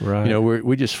Right.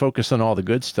 We just focus on all the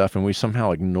good stuff, and we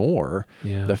somehow ignore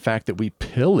the fact that we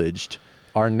pillaged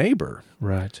our neighbor.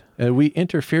 Right. And we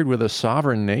interfered with a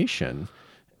sovereign nation,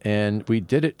 and we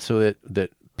did it so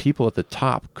that people at the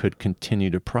top could continue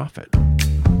to profit.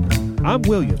 I'm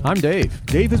William. I'm Dave.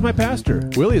 Dave is my pastor.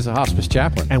 Willie is a hospice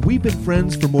chaplain. And we've been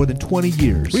friends for more than 20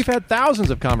 years. We've had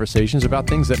thousands of conversations about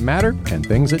things that matter and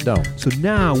things that don't. So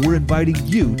now we're inviting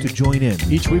you to join in.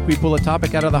 Each week we pull a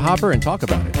topic out of the hopper and talk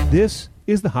about it. This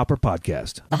is the Hopper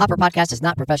Podcast. The Hopper Podcast is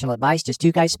not professional advice, just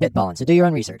two guys spitballing, so do your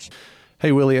own research.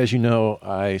 Hey, Willie, as you know,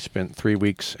 I spent 3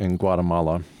 weeks in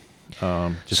Guatemala.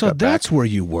 So that's where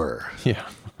you were. Yeah.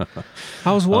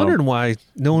 I was wondering why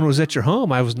no one was at your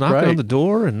home. I was knocking on the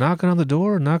door and knocking on the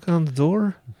door and knocking on the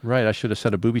door. Right. I should have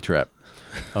set a booby trap.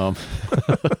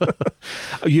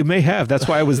 You may have. That's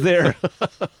why I was there.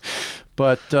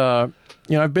 But,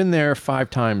 I've been there 5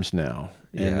 times now.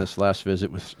 And this last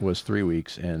visit was 3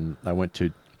 weeks. And I went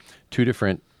to 2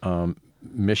 different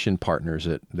mission partners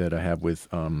that I have with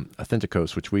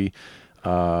Authenticos, which we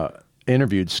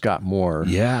interviewed Scott Moore.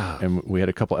 Yeah. And we had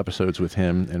a couple episodes with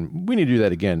him, and we need to do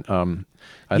that again.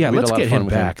 Let's get him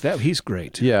back. He's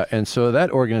great. Yeah, and so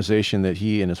that organization that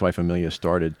he and his wife Amelia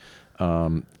started,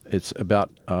 it's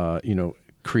about,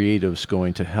 creatives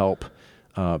going to help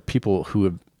people who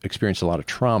have experienced a lot of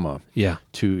trauma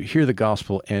to hear the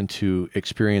gospel and to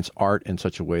experience art in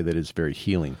such a way that is very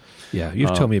healing. Yeah,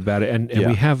 you've told me about it, and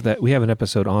we have that. We have an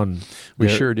episode on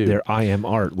their I Am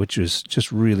Art, which is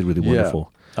just really, really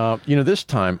wonderful. This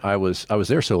time I was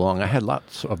there so long, I had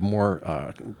lots of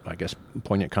more,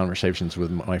 poignant conversations with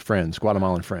my friends,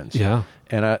 Guatemalan friends. Yeah.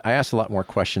 And I asked a lot more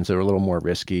questions that were a little more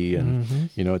risky. And,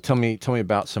 tell me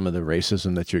about some of the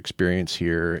racism that you experience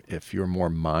here. If you're more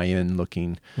Mayan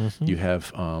looking, you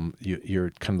have,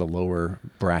 you're kind of the lower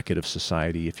bracket of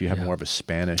society. If you have more of a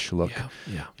Spanish look,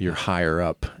 you're higher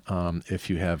up. If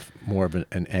you have more of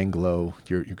an Anglo,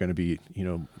 you're going to be,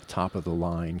 top of the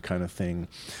line kind of thing.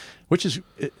 Which is,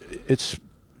 it's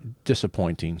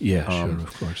disappointing. Yeah, sure,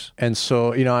 of course. And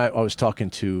so, I was talking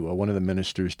to one of the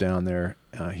ministers down there.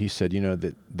 He said,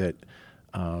 that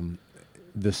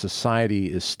the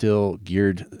society is still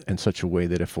geared in such a way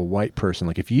that if a white person,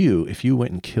 like if you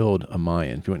went and killed a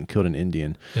Mayan, if you went and killed an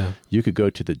Indian, you could go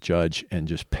to the judge and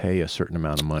just pay a certain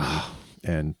amount of money,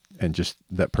 and just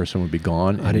that person would be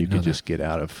gone, and you could just get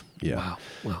out of. Yeah.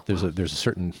 Wow. There's a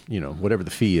certain, whatever the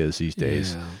fee is these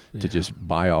days to just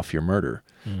buy off your murder.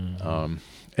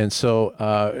 And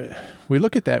so we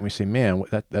look at that and we say, man,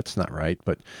 that's not right.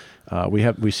 But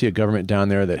we see a government down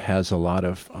there that has a lot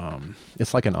of,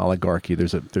 it's like an oligarchy.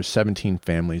 There's 17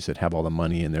 families that have all the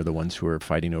money, and they're the ones who are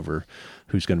fighting over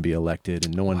who's going to be elected,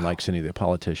 and no one likes any of the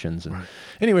politicians. And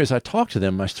anyways, I talked to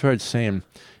them. I started saying,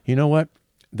 you know what?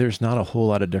 There's not a whole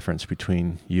lot of difference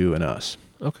between you and us.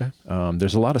 Okay.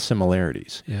 There's a lot of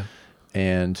similarities. Yeah.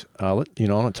 And I want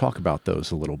to talk about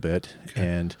those a little bit. Okay.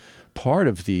 And part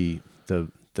of the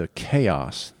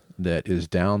chaos that is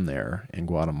down there in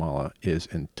Guatemala is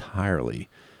entirely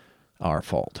our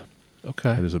fault.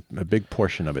 Okay. There's a big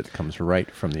portion of it that comes right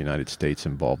from the United States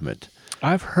involvement.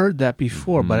 I've heard that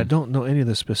before, but I don't know any of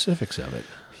the specifics of it.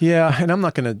 Yeah, and I'm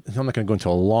not going to go into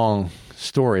a long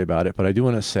story about it, but I do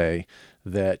want to say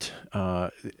that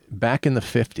back in the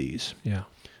 50s,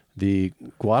 the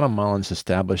Guatemalans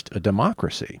established a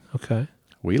democracy. Okay.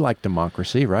 We like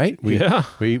democracy, right?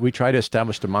 We try to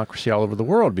establish democracy all over the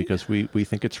world because we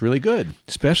think it's really good.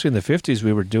 Especially in the 50s,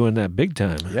 we were doing that big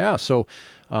time. Yeah, so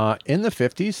in the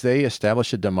 50s, they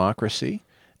established a democracy,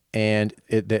 and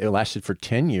it lasted for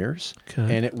 10 years.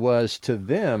 Okay. And it was to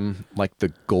them like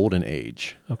the golden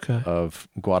age of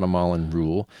Guatemalan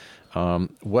rule.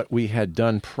 What we had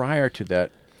done prior to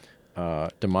that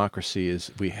democracy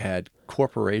is we had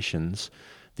corporations.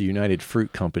 The United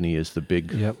Fruit Company is the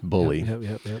big bully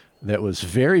that was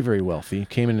very, very wealthy,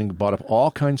 came in and bought up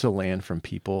all kinds of land from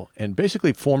people and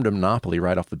basically formed a monopoly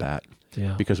right off the bat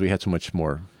because we had so much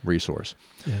more resource.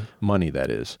 Money, that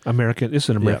is. It's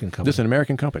an American company. This is an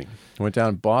American company. Went down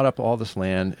and bought up all this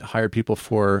land, hired people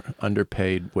for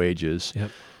underpaid wages,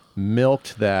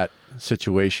 milked that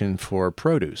situation for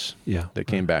produce that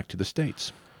came back to the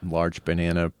States, large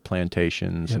banana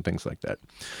plantations and things like that.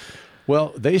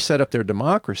 Well, they set up their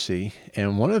democracy,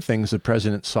 and one of the things the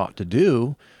president sought to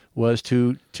do was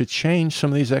to change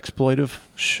some of these exploitive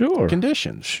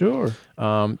conditions. Sure.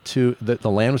 The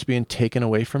land was being taken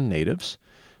away from natives,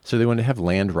 so they wanted to have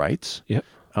land rights. Yep.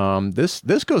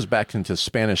 This goes back into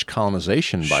Spanish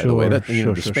colonization, by the way.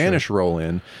 The Spanish roll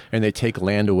in and they take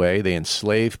land away. They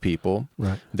enslave people.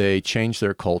 Right. They change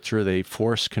their culture. They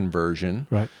force conversion.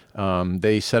 Right.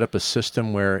 They set up a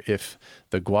system where if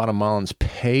the Guatemalans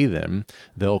pay them,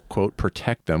 they'll, quote,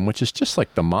 protect them, which is just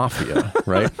like the mafia,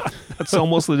 right? That's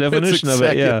almost the definition of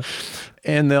it, yeah.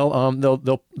 And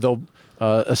they'll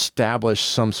establish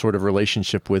some sort of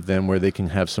relationship with them where they can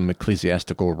have some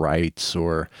ecclesiastical rights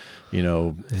or,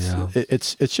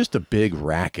 it's just a big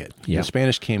racket. Yeah. The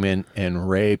Spanish came in and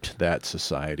raped that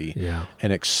society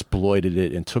and exploited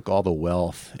it and took all the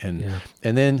wealth. And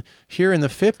then here in the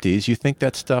 50s, you think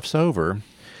that stuff's over.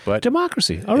 But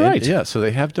democracy. All right. So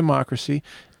they have democracy.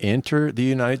 Enter the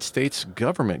United States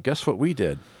government. Guess what we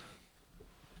did?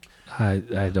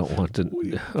 I don't want to.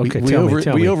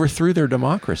 We overthrew their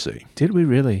democracy. Did we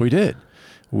really? We did.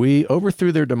 We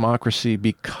overthrew their democracy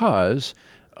because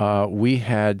we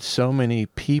had so many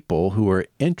people who were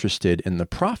interested in the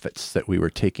profits that we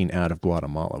were taking out of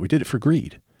Guatemala. We did it for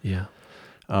greed. Yeah.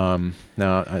 Now,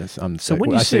 so when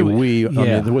you say we, I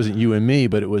mean, it wasn't you and me,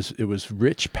 but it was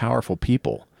rich, powerful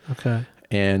people. Okay.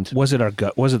 And was it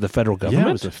the federal government? Yeah,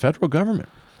 it was the federal government.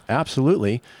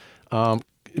 Absolutely.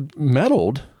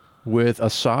 Meddled with a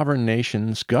sovereign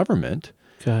nation's government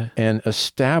and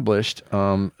established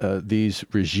these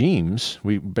regimes.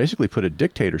 We basically put a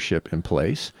dictatorship in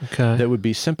place that would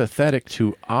be sympathetic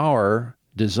to our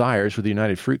desires with the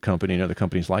United Fruit Company and other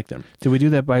companies like them. Did we do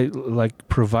that by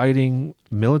providing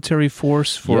military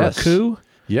force for a coup?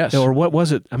 Yes. Or what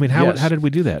was it? I mean, how did we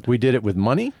do that? We did it with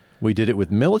money. We did it with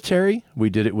military.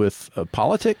 We did it with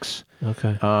politics.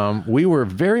 Okay. We were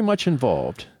very much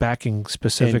involved. Backing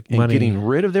specific in money. Getting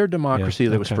rid of their democracy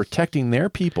that was protecting their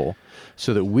people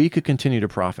so that we could continue to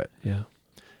profit. Yeah.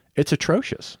 It's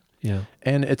atrocious. Yeah.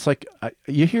 And it's like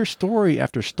you hear story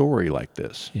after story like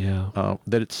this. Yeah.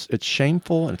 That it's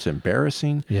shameful and it's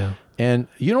embarrassing. Yeah. And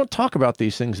you don't talk about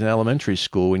these things in elementary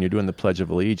school when you're doing the Pledge of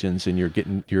Allegiance and you're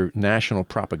getting your national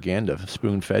propaganda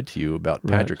spoon-fed to you about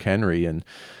Patrick Henry and,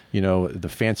 the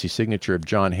fancy signature of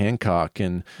John Hancock.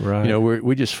 And,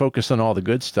 we just focus on all the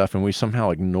good stuff and we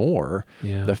somehow ignore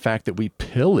the fact that we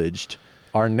pillaged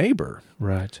our neighbor.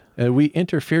 Right. And we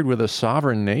interfered with a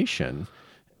sovereign nation.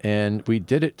 And we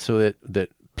did it so that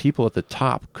people at the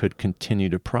top could continue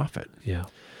to profit. Yeah.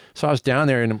 So I was down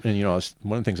there, and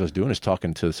one of the things I was doing is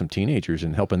talking to some teenagers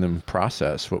and helping them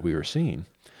process what we were seeing.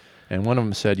 And one of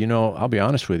them said, I'll be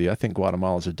honest with you, I think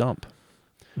Guatemala's a dump.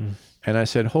 Mm. And I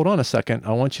said, hold on a second,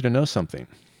 I want you to know something.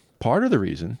 Part of the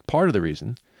reason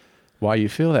why you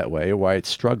feel that way or why it's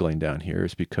struggling down here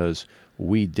is because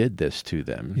we did this to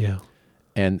them. Yeah.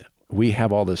 And we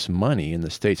have all this money in the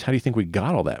States. How do you think we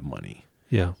got all that money?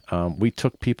 Yeah. We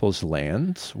took people's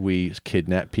lands. We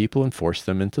kidnapped people and forced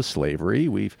them into slavery.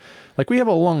 We have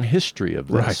a long history of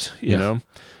this,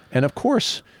 And of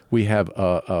course, we have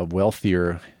a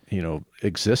wealthier,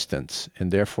 existence,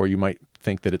 and therefore you might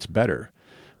think that it's better.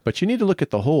 But you need to look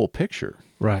at the whole picture.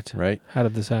 Right. Right. How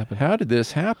did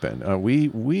this happen?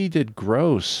 We did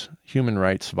gross human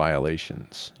rights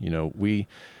violations. We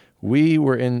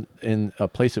were in a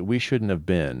place that we shouldn't have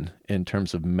been in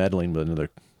terms of meddling with another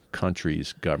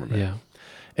country's government. Yeah.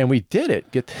 And we did it.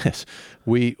 Get this.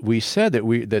 We said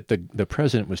that the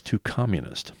president was too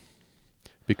communist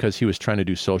because he was trying to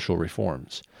do social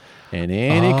reforms. And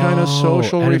any kind of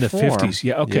social reform. In the 50s.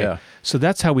 Yeah, okay. Yeah. So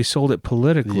that's how we sold it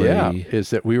politically. Yeah,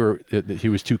 is that that he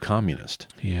was too communist.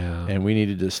 Yeah. And we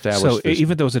needed to establish So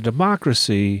even though it was a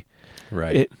democracy,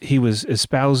 right. He was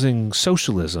espousing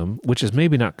socialism, which is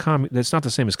maybe not that's not the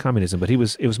same as communism, but it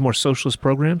was more socialist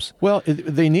programs. Well,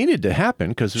 they needed to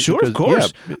happen because of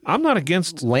course, I'm not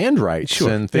against land rights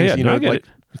and things.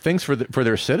 Things for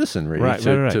their citizenry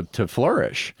to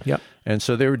flourish. Yeah. And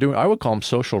so they were doing, I would call them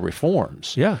social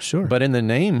reforms. Yeah, sure. But in the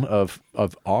name of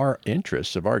our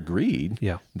interests, of our greed,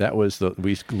 that was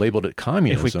we labeled it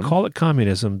communism. If we call it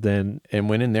communism, then... And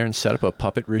went in there and set up a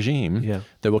puppet regime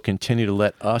that will continue to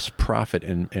let us profit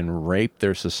and rape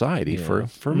their society for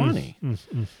money.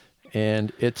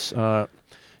 And it's,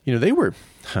 they were,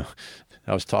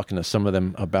 I was talking to some of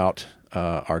them about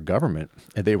our government,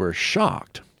 and they were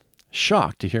shocked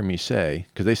to hear me say,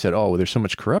 because they said, there's so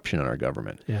much corruption in our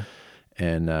government. Yeah.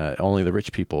 And only the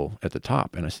rich people at the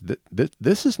top. And I said,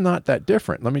 this is not that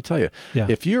different. Let me tell you,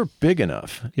 if you're big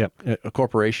enough, a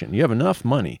corporation, you have enough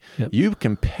money, you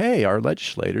can pay our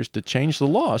legislators to change the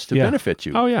laws to benefit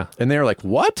you. Oh, yeah. And they're like,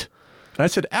 what? And I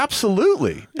said,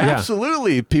 absolutely.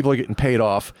 Absolutely. People are getting paid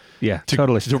off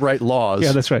totally. to write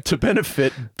laws that's right. to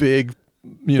benefit big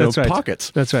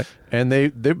pockets. That's right. And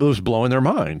it was blowing their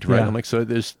mind, right? I'm like, so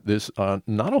there's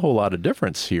not a whole lot of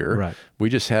difference here. Right. We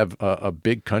just have a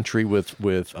big country with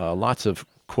lots of,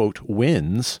 quote,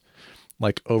 wins,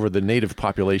 like over the native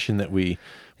population that we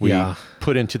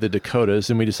put into the Dakotas,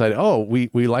 and we decided,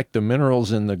 we like the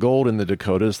minerals and the gold in the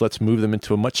Dakotas. Let's move them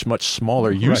into a much, much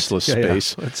smaller, useless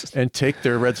space and take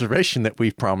their reservation that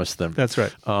we've promised them. That's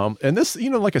right. And this,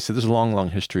 like I said, there's a long, long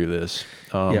history of this.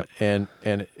 And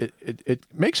it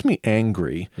makes me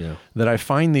angry that I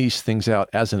find these things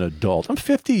out as an adult. I'm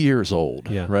 50 years old,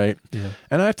 right? Yeah.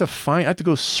 And I have to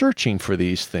go searching for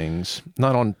these things,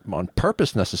 not on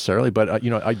purpose necessarily, but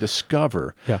I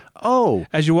discover,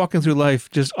 as you're walking through life,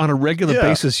 just on a regular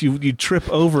basis, you trip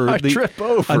over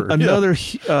another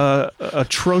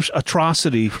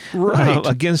atrocity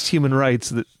against human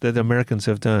rights that Americans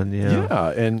have done.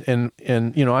 And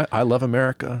I love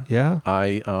America.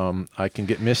 I can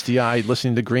get misty-eyed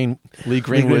listening to Lee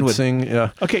Greenwood sing.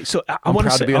 Okay, so I'm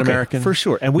proud to be an American for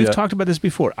sure, and we've talked about this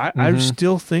before. I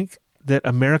still think that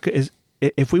America is.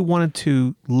 If we wanted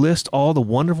to list all the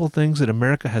wonderful things that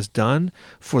America has done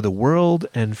for the world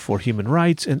and for human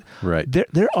rights, and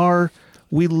there are,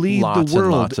 we lead the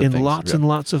world in lots and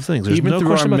lots of things. There's Even no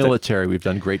through our military, that. We've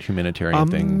done great humanitarian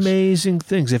things. Amazing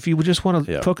things. If you would just want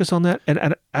to focus on that,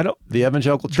 and I don't. The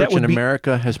evangelical church in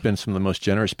America has been some of the most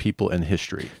generous people in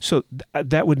history. So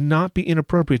that would not be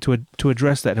inappropriate to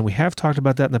address that, and we have talked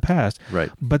about that in the past.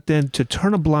 Right. But then to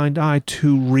turn a blind eye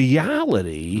to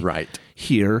reality. Right.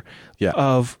 Here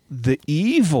of the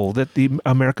evil that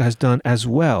America has done as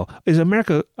well. Is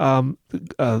America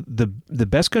the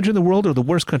best country in the world or the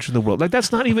worst country in the world? Like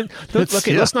that's not even.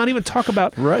 Let's not even talk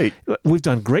about. Right. We've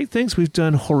done great things. We've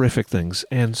done horrific things,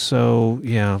 and so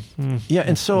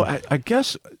And so I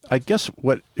guess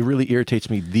what really irritates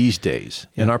me these days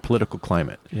in our political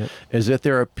climate is that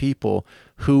there are people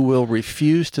who will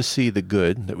refuse to see the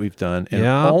good that we've done and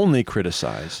only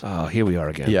criticize. Oh, here we are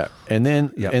again. Yeah, and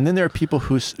then there are people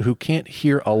who can't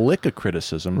hear a lick of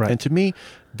criticism, right. And to me,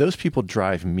 those people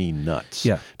drive me nuts.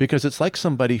 Yeah, because it's like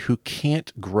somebody who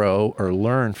can't grow or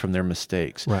learn from their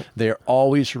mistakes. Right. They're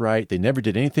always right. They never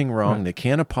did anything wrong. Right. They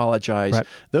can't apologize. Right.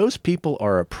 Those people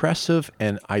are oppressive,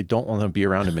 and I don't want to be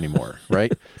around them anymore.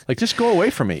 Right? Like, just go away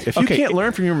from me. If you can't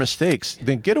learn from your mistakes,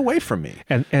 then get away from me.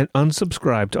 And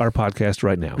unsubscribe to our podcast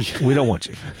right now. We don't want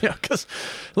you. Yeah, because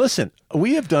listen,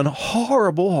 we have done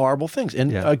horrible, horrible things,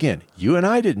 and again, you and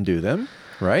I didn't do them.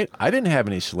 Right? I didn't have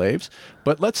any slaves,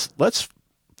 but let's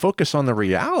focus on the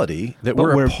reality that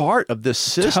we're a part of this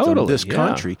system, this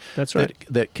country. That's right.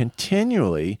 That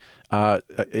continually,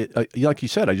 like you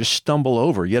said, I just stumble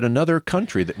over yet another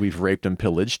country that we've raped and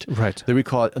pillaged. Right. That we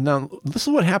call it. Now, this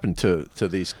is what happened to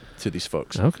these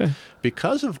folks. Okay.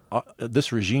 Because of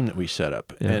this regime that we set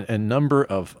up, and a number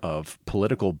of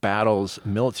political battles,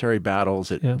 military battles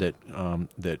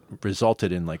that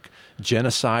resulted in like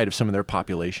genocide of some of their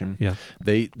population. Yeah.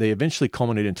 They eventually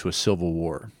culminated into a civil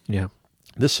war. Yeah.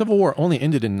 The Civil War only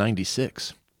ended in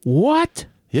 96. What?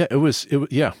 Yeah,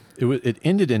 it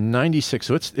ended in 96,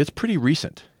 so it's pretty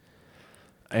recent.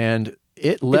 And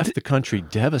it left the country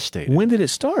devastated. When did it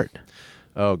start?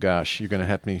 Oh gosh, you're going to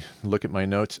have me look at my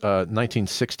notes.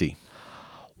 1960.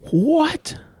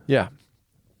 What? Yeah.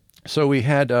 So we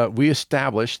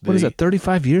established what is that,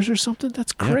 35 years or something?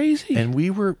 That's crazy. And we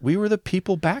were the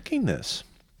people backing this.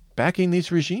 Backing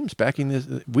these regimes, backing this.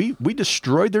 We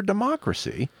destroyed their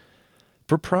democracy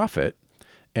for profit,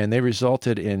 and they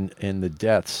resulted in the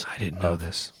deaths. I didn't know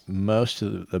this. Most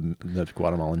of the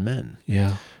Guatemalan men.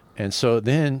 Yeah. And so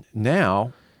then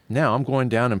now I'm going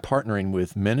down and partnering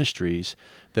with ministries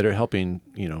that are helping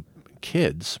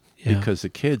kids because the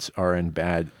kids are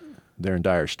they're in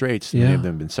dire straits. Many of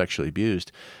them have been sexually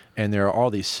abused, and there are all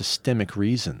these systemic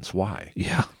reasons why.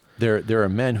 Yeah. There are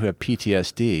men who have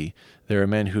PTSD. There are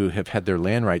men who have had their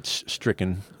land rights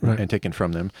stricken and taken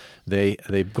from them.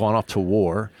 They've gone off to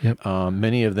war. Yep.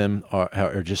 Many of them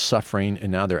are just suffering, and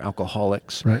now they're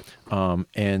alcoholics. Right.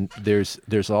 And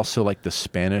there's also like the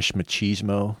Spanish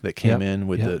machismo that came in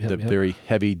with the very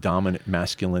heavy, dominant,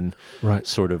 masculine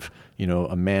sort of,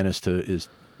 a man is.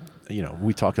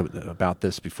 We talked about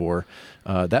this before.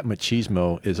 That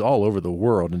machismo is all over the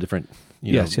world in different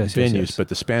venues. Yes. But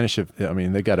the Spanish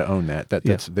they got to own that.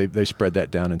 They spread that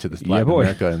down into Latin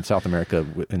America and South America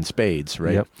in spades,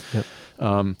 right? Yep.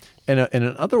 And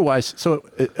an otherwise, so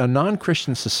a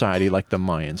non-Christian society like the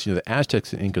Mayans, the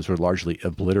Aztecs and Incas were largely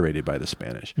obliterated by the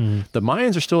Spanish. Mm. The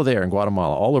Mayans are still there in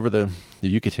Guatemala, all over the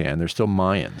Yucatan. They're still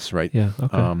Mayans, right? Yeah.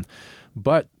 Okay.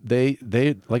 But they,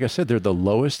 like I said, they're the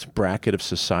lowest bracket of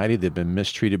society. They've been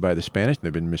mistreated by the Spanish.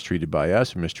 They've been mistreated by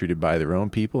us, mistreated by their own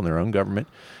people and their own government.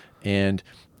 And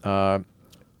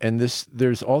And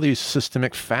there's all these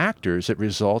systemic factors that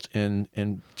result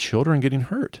in children getting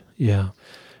hurt. Yeah.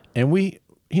 And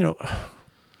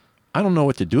I don't know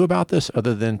what to do about this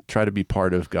other than try to be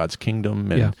part of God's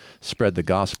kingdom and spread the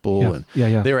gospel. Yeah.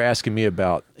 And they were asking me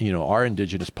about, our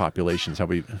indigenous populations, how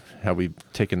we've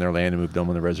taken their land and moved them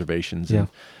on the reservations.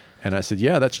 And I said,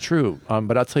 yeah, that's true.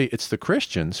 But I'll tell you, it's the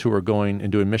Christians who are going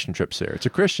and doing mission trips there. It's the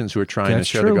Christians who are trying to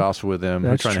share the gospel with them, who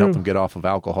are trying to help them get off of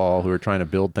alcohol, who are trying to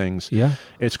build things. Yeah.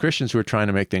 It's Christians who are trying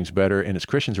to make things better, and it's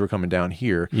Christians who are coming down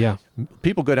here. Yeah.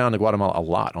 People go down to Guatemala a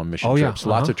lot on mission trips.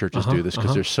 Lots of churches do this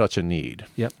because there's such a need.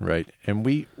 Yep. Right? And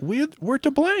we're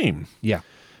to blame. Yeah.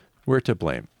 We're to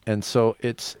blame. And so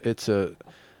it's a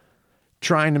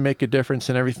trying to make a difference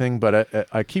and everything, but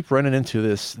I keep running into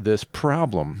this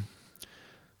problem.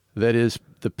 That is,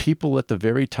 the people at the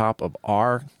very top of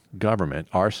our government,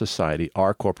 our society,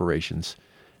 our corporations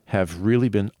have really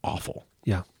been awful.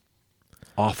 Yeah.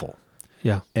 Awful.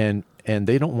 Yeah. And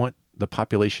they don't want the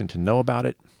population to know about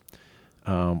it.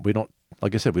 We don't,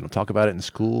 like I said, we don't talk about it in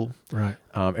school. Right.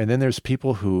 And then there's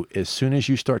people who, as soon as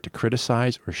you start to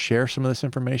criticize or share some of this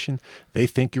information, they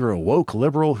think you're a woke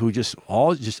liberal who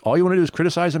all you want to do is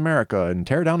criticize America and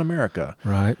tear down America.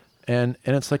 Right. And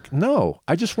it's like, no,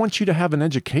 I just want you to have an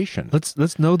education.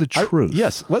 Let's know the truth.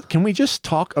 Yes. Can we just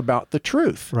talk about the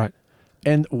truth? Right.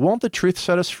 And won't the truth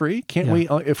set us free? Can't we?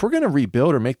 If we're going to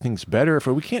rebuild or make things better,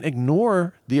 we can't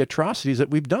ignore the atrocities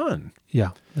that we've done. Yeah,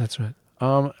 that's right.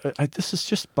 This is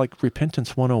just like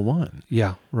repentance 101.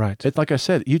 Yeah, right. It's like I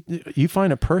said, you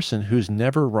find a person who's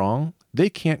never wrong, they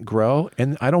can't grow,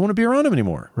 and I don't want to be around them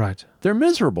anymore. Right. They're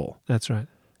miserable. That's right.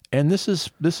 And this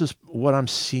is what I'm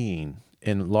seeing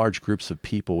in large groups of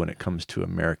people when it comes to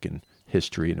American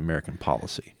history and American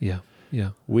policy. Yeah,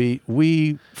 yeah.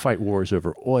 We fight wars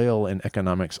over oil and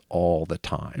economics all the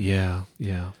time. Yeah,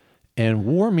 yeah. And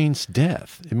war means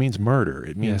death. It means murder.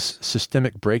 It means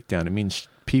systemic breakdown. It means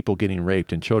people getting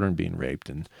raped and children being raped.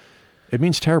 And it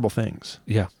means terrible things.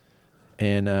 Yeah.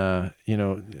 And,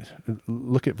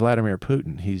 look at Vladimir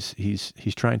Putin.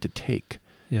 He's trying to take.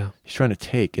 Yeah. He's trying to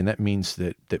take, and that means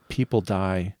that people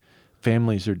die.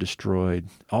 Families are destroyed.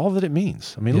 All that it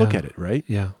means. I mean, look at it, right?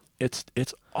 Yeah.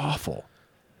 It's awful,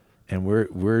 and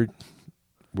we're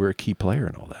a key player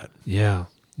in all that. Yeah.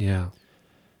 Yeah.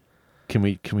 Can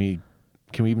we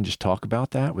even just talk about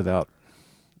that without,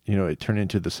 it turn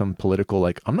into some political,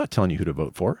 like, I'm not telling you who to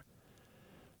vote for,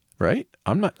 right?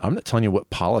 I'm not telling you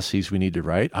what policies we need to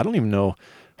write. I don't even know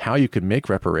how you could make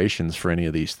reparations for any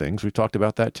of these things. We've talked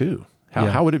about that too.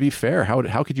 How would it be fair?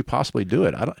 How could you possibly do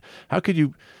it?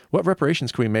 What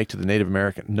reparations can we make to the Native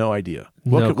American? No idea.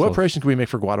 What reparations can we make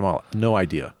for Guatemala? No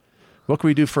idea. What can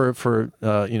we do for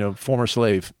former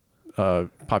slave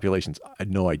populations? I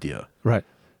had no idea. Right.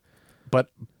 But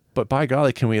by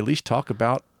golly, can we at least talk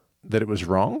about that it was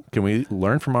wrong? Can we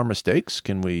learn from our mistakes?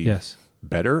 Can we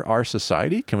better our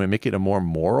society? Can we make it a more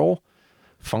moral,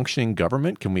 functioning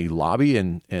government? Can we lobby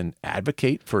and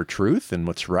advocate for truth and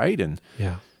what's right? And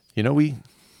we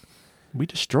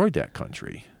destroyed that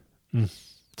country.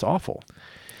 It's awful.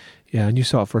 Yeah, and you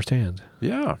saw it firsthand.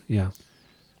 Yeah. Yeah.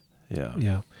 Yeah.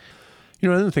 Yeah.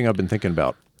 Another thing I've been thinking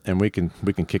about, and we can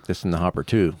kick this in the hopper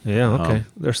too. Yeah, okay.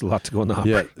 There's a lot to go in the hopper.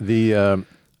 Yeah, the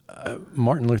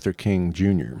Martin Luther King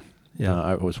Jr. Yeah.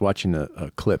 I was watching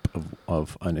a clip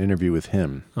of an interview with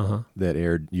him that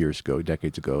aired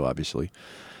decades ago, obviously.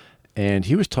 And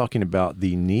he was talking about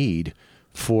the need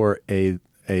for a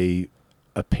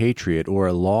patriot or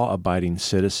a law-abiding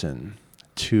citizen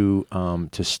to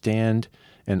stand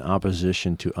in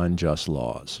opposition to unjust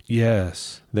laws.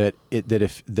 Yes. That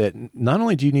not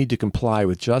only do you need to comply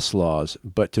with just laws,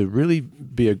 but to really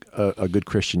be a good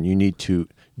Christian, you need to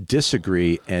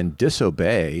disagree and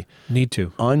disobey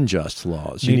unjust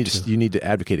laws. You need to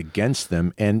advocate against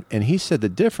them. And he said the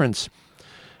difference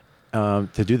to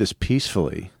do this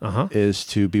peacefully is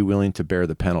to be willing to bear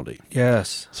the penalty.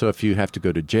 Yes. So if you have to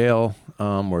go to jail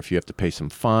or if you have to pay some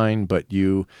fine, but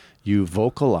you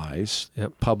vocalize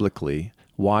publicly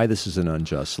why this is an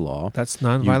unjust law. That's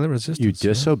nonviolent resistance. You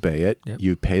disobey it. Yep.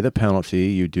 You pay the penalty.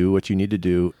 You do what you need to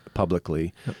do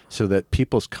publicly so that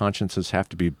people's consciences have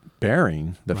to be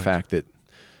bearing the fact that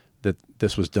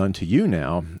this was done to you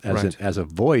now as a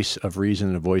voice of reason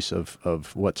and a voice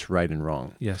of what's right and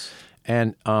wrong. Yes.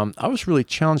 And I was really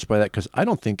challenged by that because I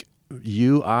don't think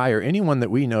you, I, or anyone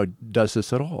that we know does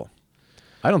this at all.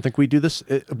 I don't think we do this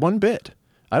one bit.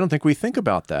 I don't think we think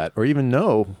about that or even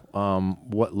know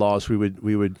what laws we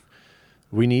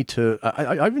need to.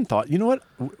 I even thought, you know what,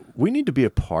 we need to be a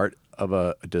part of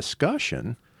a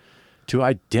discussion to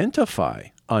identify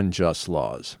unjust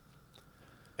laws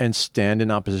and stand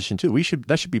in opposition to.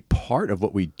 That should be part of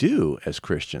what we do as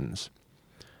Christians,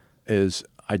 is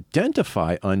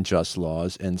identify unjust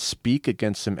laws and speak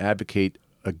against them, advocate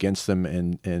against them,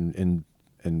 and in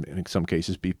some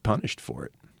cases be punished for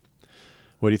it.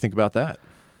 What do you think about that?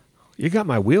 You got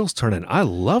my wheels turning. I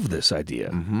love this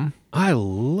idea. Mm-hmm. I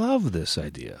love this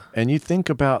idea. And you think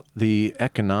about the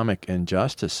economic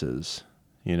injustices.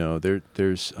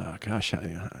 There's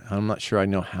I'm not sure I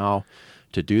know how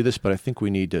to do this, but I think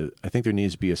there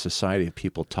needs to be a society of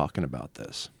people talking about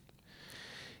this.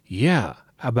 Yeah,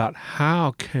 about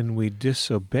how can we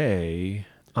disobey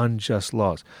unjust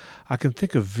laws. I can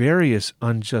think of various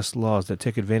unjust laws that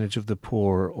take advantage of the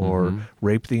poor or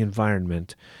rape the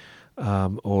environment,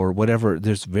 or whatever.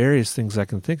 There's various things I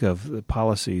can think of, the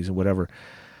policies and whatever.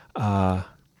 One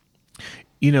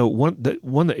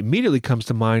that immediately comes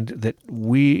to mind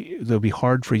that'll be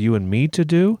hard for you and me to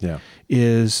do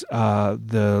is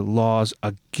the laws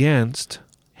against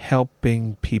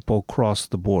helping people cross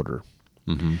the border.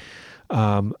 Mm-hmm.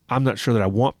 I'm not sure that I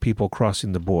want people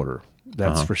crossing the border.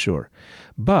 That's for sure.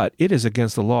 But it is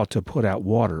against the law to put out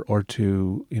water, or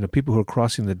to, people who are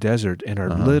crossing the desert and are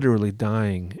literally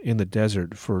dying in the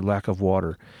desert for lack of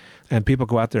water. And people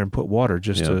go out there and put water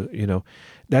just to,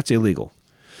 that's illegal.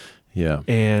 Yeah.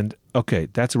 And, okay,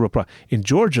 that's a real problem. In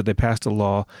Georgia, they passed a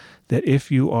law that if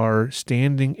you are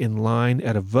standing in line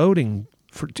at a voting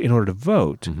in order to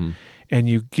vote, and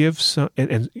you give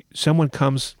and someone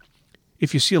comes.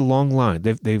 If you see a long line,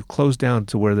 they've closed down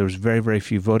to where there's very, very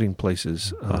few voting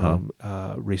places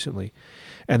recently,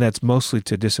 and that's mostly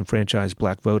to disenfranchise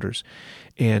black voters.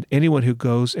 And anyone who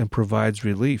goes and provides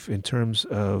relief in terms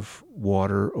of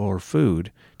water or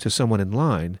food to someone in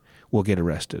line will get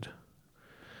arrested.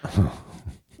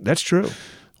 That's true.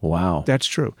 Wow. That's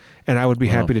true. And I would be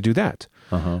happy to do that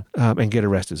and get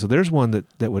arrested. So there's one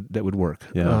that would work.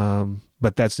 Yeah.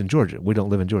 But that's in Georgia. We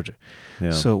don't live in Georgia. Yeah.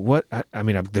 So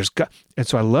and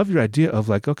so I love your idea of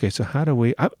like, okay, so how do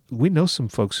we know some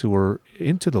folks who are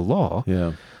into the law.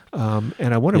 Yeah.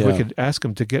 And I wonder if we could ask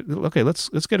them to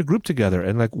let's get a group together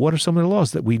and like, what are some of the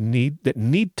laws that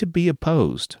need to be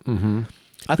opposed? Mm-hmm.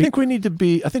 I think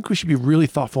we should be really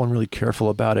thoughtful and really careful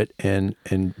about it, and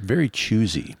very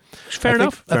choosy. Fair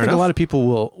enough. I think a lot of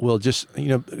people will just,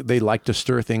 they like to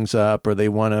stir things up, or they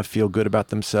want to feel good about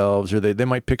themselves, or they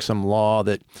might pick some law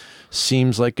that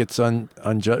seems like it's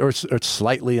unjust, or it's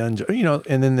slightly unjust,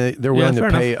 and then they're willing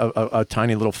to pay a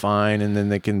tiny little fine, and then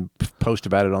they can post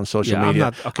about it on social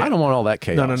media. I don't want all that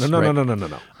chaos.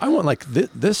 No. I want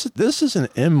this is an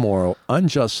immoral,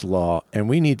 unjust law, and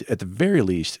we need, at the very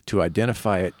least, to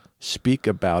identify it, speak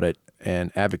about it,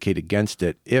 and advocate against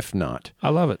it. If not, I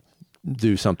love it.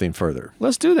 Do something further.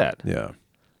 Let's do that. Yeah.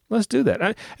 Let's do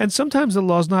that. And sometimes the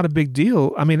law's not a big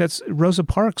deal. I mean, that's Rosa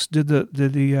Parks did the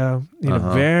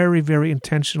very, very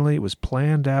intentionally. It was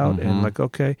planned out and like,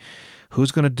 okay,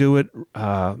 who's going to do it?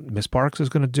 Miss Parks is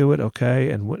going to do it. Okay.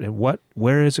 And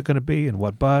where is it going to be? And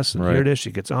what bus? And here it is.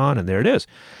 She gets on and there it is.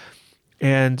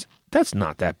 And that's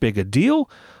not that big a deal,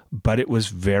 but it was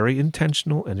very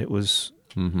intentional, and it was,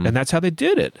 and that's how they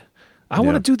did it. I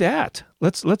want to do that.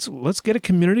 Let's get a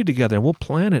community together and we'll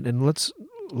plan it, and let's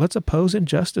oppose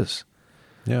injustice.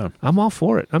 Yeah. I'm all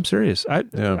for it. I'm serious.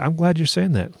 I'm glad you're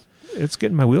saying that. It's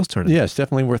getting my wheels turning. Yeah, it's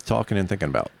definitely worth talking and thinking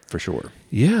about, for sure.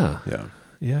 Yeah. Yeah.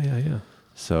 Yeah.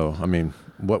 So, I mean,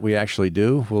 what we actually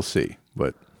do, we'll see.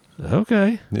 But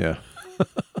okay. Yeah.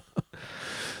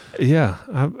 Yeah.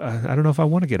 I don't know if I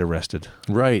want to get arrested.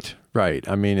 Right.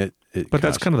 I mean, but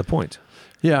that's kind of the point.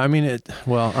 Yeah, I mean,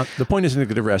 the point isn't to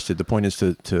get arrested. The point is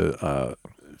to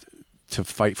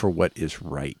fight for what is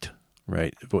right,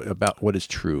 about what is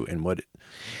true and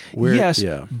Yes,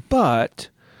 yeah. But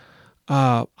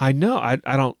I know I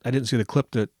didn't see the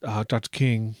clip that Dr.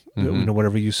 King,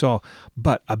 whatever you saw,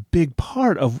 but a big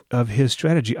part of his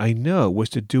strategy, I know, was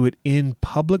to do it in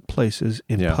public places,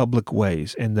 in public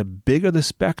ways, and the bigger the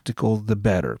spectacle, the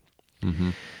better.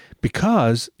 Mm-hmm.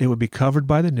 Because it would be covered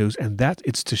by the news, and that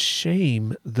it's to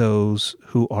shame those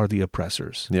who are the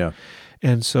oppressors. Yeah.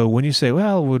 And so when you say,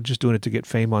 well, we're just doing it to get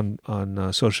fame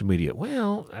on social media,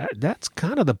 well, that's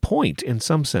kind of the point in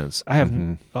some sense. I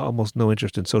have almost no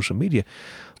interest in social media,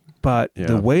 but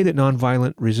the way that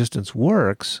nonviolent resistance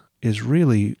works is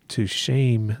really to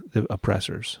shame the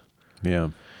oppressors. Yeah.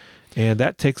 And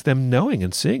that takes them knowing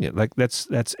and seeing it. Like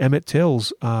that's Emmett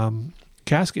Till's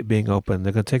casket being opened.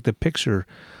 They're going to take the picture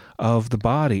of the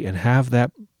body and have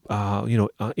that,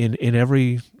 in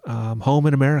every home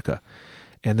in America.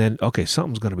 And then, okay,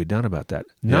 something's going to be done about that.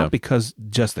 Not because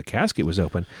just the casket was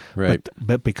open, right,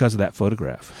 but because of that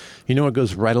photograph. You know what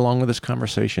goes right along with this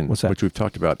conversation, What's that? Which we've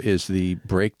talked about, is the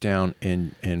breakdown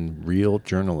in real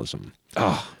journalism.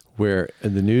 Oh, where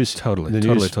the news totally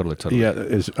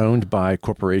is owned by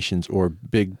corporations or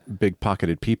big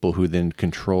pocketed people who then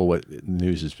control what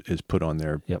news is put on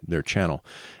their channel.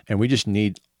 And we just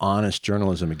need honest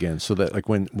journalism again, so that like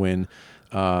when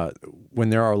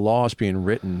there are laws being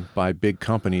written by big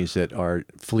companies that are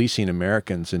fleecing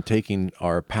Americans and taking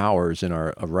our powers and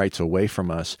our rights away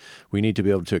from us, we need to be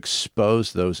able to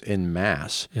expose those en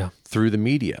masse through the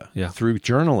media, through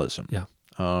journalism. Yeah.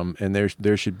 And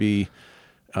there should be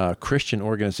Christian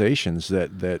organizations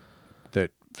that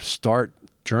start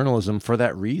journalism for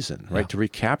that reason, right? To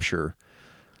recapture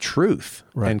truth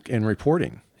and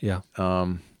reporting. Yeah.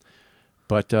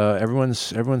 But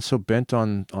everyone's so bent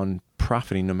on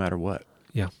profiting no matter what.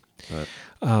 Yeah.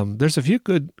 There's a few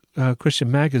good Christian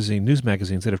news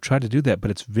magazines that have tried to do that,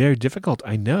 but it's very difficult,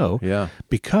 I know. Yeah.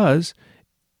 Because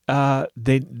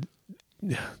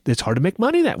it's hard to make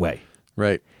money that way.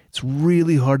 Right. It's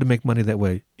really hard to make money that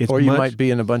way. Or you might be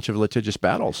in a bunch of litigious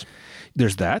battles.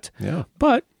 There's that. Yeah.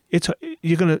 But it's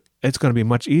gonna be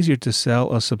much easier to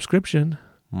sell a subscription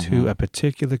to a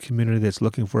particular community that's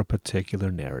looking for a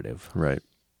particular narrative. Right.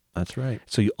 That's right.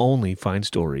 So you only find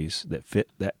stories that fit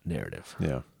that narrative.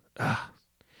 Yeah.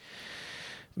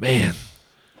 Man.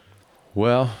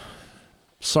 Well,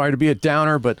 sorry to be a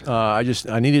downer, but I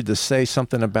needed to say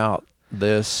something about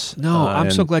this. No,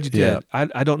 I'm so glad you did. Yeah.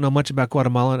 I don't know much about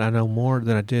Guatemala, and I know more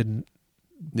than I did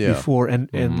before.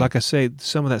 And like I say,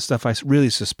 some of that stuff I really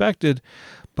suspected,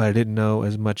 but I didn't know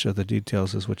as much of the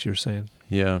details as what you're saying.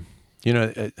 Yeah. You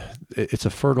know, it's a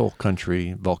fertile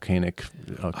country, volcanic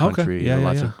country. Okay. Yeah,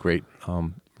 lots of great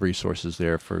resources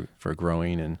there for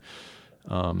growing. And,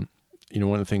 one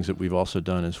of the things that we've also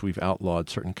done is we've outlawed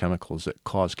certain chemicals that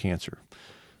cause cancer,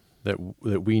 that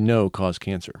we know cause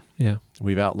cancer. Yeah.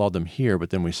 We've outlawed them here, but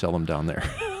then we sell them down there.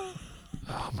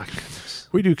 Oh, my goodness.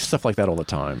 We do stuff like that all the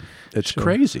time. It's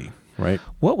crazy, right?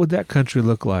 What would that country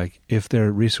look like if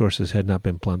their resources had not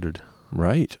been plundered?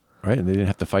 Right. Right, and they didn't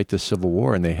have to fight this civil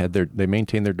war, and they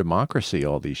maintained their democracy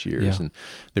all these years, and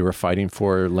they were fighting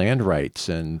for land rights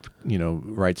and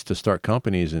rights to start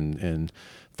companies and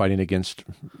fighting against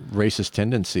racist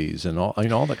tendencies and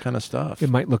all that kind of stuff.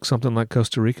 It might look something like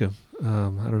Costa Rica. I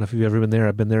don't know if you've ever been there.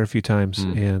 I've been there a few times,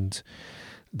 and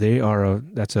they are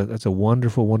that's a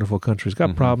wonderful, wonderful country. It's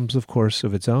got problems, of course,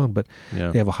 of its own, but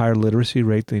they have a higher literacy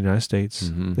rate than the United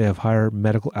States. They have higher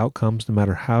medical outcomes, no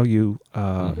matter how you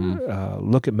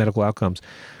look at medical outcomes.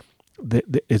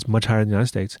 It's much higher than the United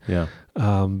States. Yeah,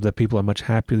 the people are much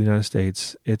happier than the United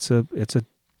States.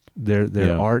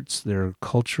 Their arts, their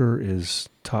culture is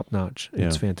top notch.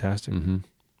 It's fantastic.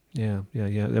 Yeah.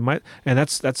 And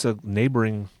that's a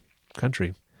neighboring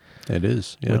country. It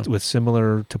is, with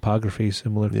similar topography,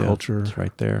 similar culture. It's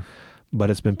right there. But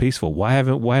it's been peaceful. Why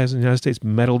hasn't the United States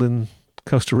meddled in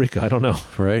Costa Rica? I don't know.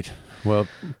 Right. Well,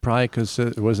 probably because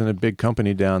it wasn't a big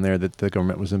company down there that the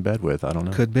government was in bed with. I don't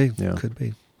know. Could be. Yeah. Could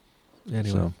be.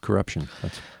 Anyway. So, corruption.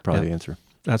 That's probably the answer.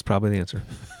 That's probably the answer.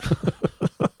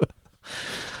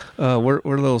 We're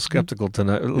a little skeptical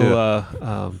tonight, a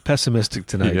little pessimistic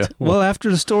tonight. Yeah. Well, after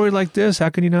a story like this, how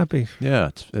can you not be?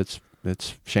 Yeah, it's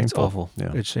shameful. It's awful.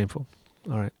 Yeah. It's shameful.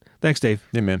 All right. Thanks, Dave.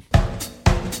 Yeah, man.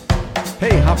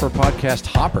 Hey, Hopper Podcast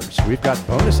Hoppers. We've got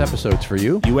bonus episodes for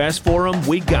you. You asked for them,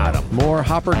 we got them. More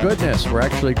Hopper goodness. We're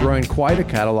actually growing quite a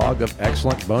catalog of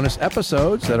excellent bonus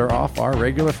episodes that are off our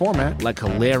regular format. Like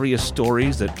hilarious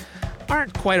stories that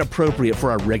aren't quite appropriate for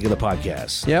our regular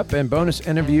podcasts. Yep, and bonus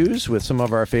interviews with some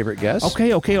of our favorite guests.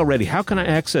 Okay already. How can I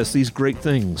access these great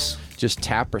things? Just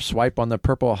tap or swipe on the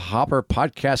purple Hopper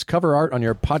Podcast cover art on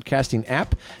your podcasting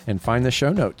app and find the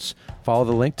show notes. Follow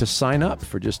the link to sign up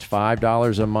for just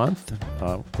 $5 a month.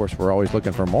 Of course, we're always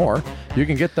looking for more. You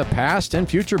can get the past and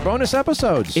future bonus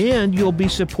episodes. And you'll be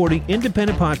supporting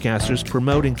independent podcasters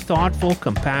promoting thoughtful,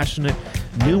 compassionate,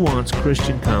 nuanced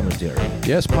Christian commentary.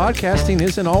 Yes, podcasting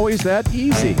isn't always that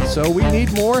easy, so we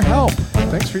need more help.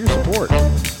 Thanks for your support.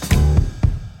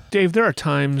 Dave, there are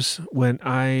times when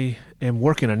I am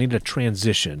working, I need a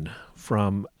transition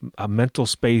from a mental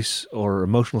space or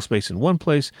emotional space in one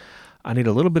place. I need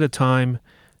a little bit of time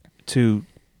to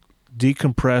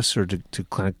decompress or to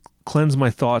kind of cleanse my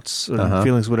thoughts or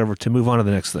feelings, whatever, to move on to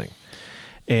the next thing.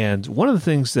 And one of the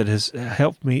things that has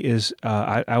helped me is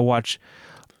I watch,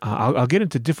 I'll get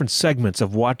into different segments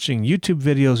of watching YouTube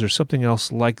videos or something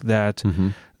else like that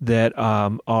that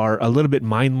are a little bit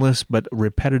mindless but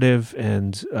repetitive.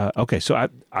 And so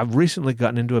I've recently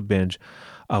gotten into a binge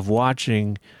of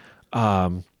watching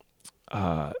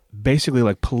basically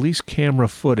like police camera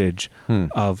footage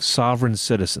of sovereign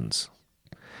citizens.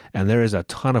 And there is a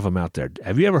ton of them out there.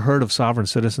 Have you ever heard of sovereign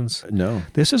citizens? No.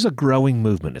 This is a growing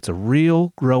movement. It's a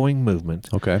real growing movement.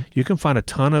 Okay. You can find a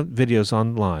ton of videos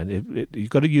online. You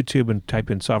go to YouTube and type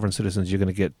in sovereign citizens, you're going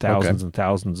to get thousands and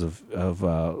thousands of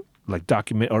like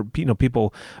document or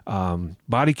people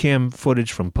body cam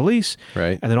footage from police,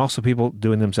 right, and then also people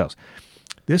doing themselves.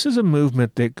 This is a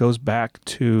movement that goes back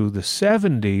to the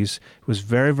 70s. It was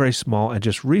very, very small and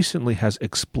just recently has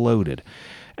exploded.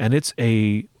 And it's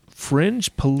a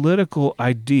fringe political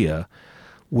idea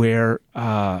where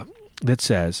that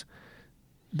says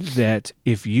that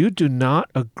if you do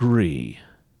not agree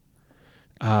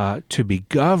to be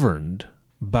governed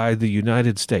by the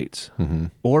United States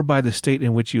or by the state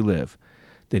in which you live,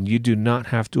 then you do not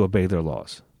have to obey their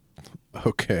laws.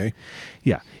 Okay.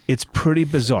 Yeah, it's pretty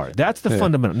bizarre. That's the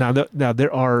fundamental. Now,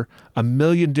 there are a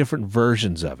million different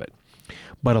versions of it,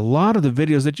 but a lot of the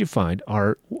videos that you find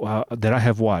are that I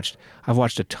have watched. I've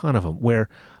watched a ton of them where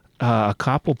a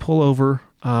cop will pull over.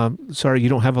 Sorry, you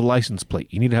don't have a license plate.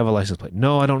 You need to have a license plate.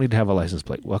 No, I don't need to have a license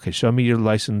plate. Well, okay, show me your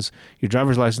license, your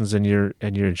driver's license, and your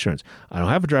insurance. I don't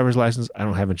have a driver's license. I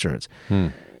don't have insurance.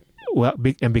 Well,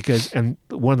 and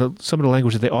some of the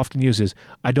language that they often use is,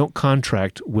 I don't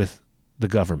contract with the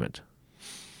government.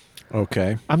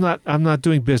 Okay. I'm not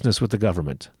doing business with the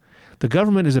government. The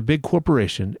government is a big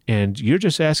corporation, and you're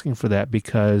just asking for that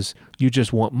because you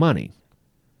just want money.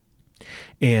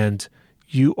 And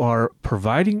you are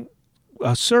providing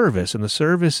a service, and the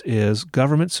service is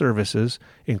government services,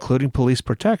 including police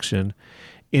protection,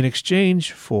 in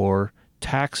exchange for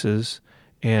taxes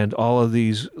and all of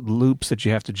these loops that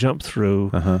you have to jump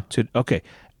through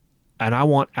and I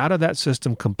want out of that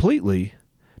system completely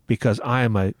because I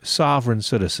am a sovereign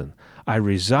citizen. I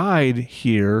reside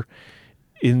here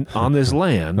on this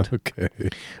land,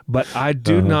 but I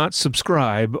do not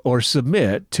subscribe or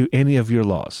submit to any of your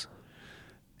laws.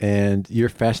 And you're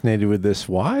fascinated with this.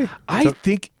 Why? I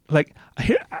think,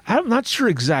 I'm not sure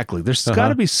exactly. There's got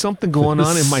to be something going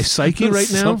on in my psyche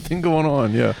right now. Something going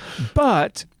on, yeah.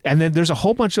 And then there's a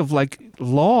whole bunch of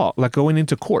law, going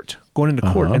into court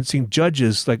and seeing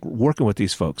judges working with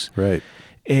these folks. Right.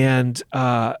 And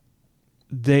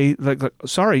they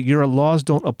sorry, your laws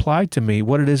don't apply to me.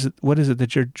 What is it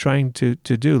that you're trying to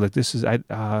do? This is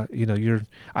I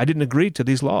didn't agree to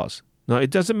these laws. No,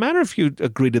 it doesn't matter if you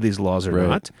agree to these laws or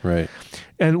not. Right.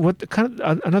 And what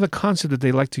another concept that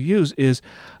they like to use is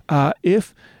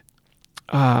if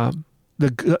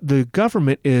the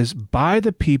government is by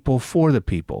the people for the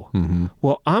people.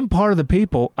 Well, I'm part of the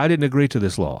people. I didn't agree to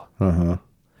this law. And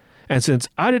since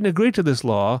I didn't agree to this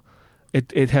law,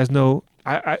 it has no.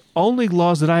 I only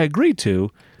laws that I agree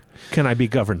to can I be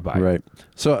governed by. Right.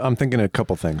 So I'm thinking a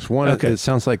couple things. One, it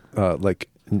sounds like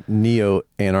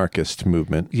neo-anarchist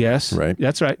movement. Yes. Right?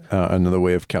 That's right. Another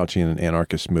way of couching an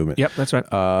anarchist movement. Yep, that's right.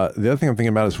 The other thing I'm thinking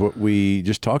about is what we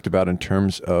just talked about in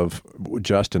terms of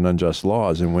just and unjust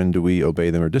laws and when do we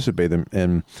obey them or disobey them.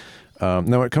 And now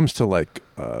when it comes to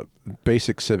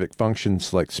basic civic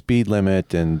functions like speed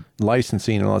limit and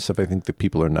licensing and all that stuff, I think the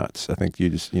people are nuts. I think you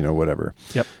just, whatever.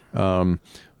 Yep.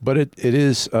 But it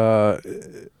is,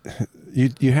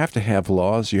 you have to have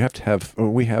laws. You have to have,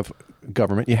 we have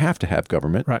government. You have to have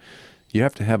government. Right. You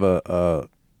have to have a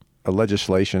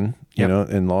legislation,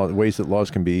 and ways that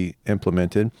laws can be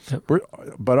implemented. Yep.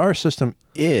 But our system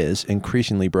is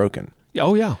increasingly broken.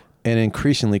 Oh, yeah. And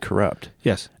increasingly corrupt.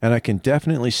 Yes. And I can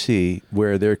definitely see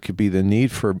where there could be the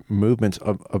need for movements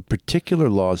of particular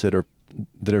laws that are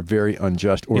very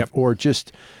unjust or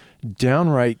just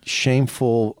downright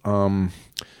shameful.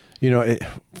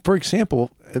 For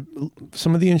example,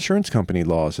 some of the insurance company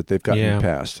laws that they've gotten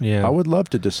passed. Yeah. I would love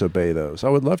to disobey those. I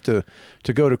would love to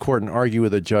go to court and argue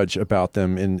with a judge about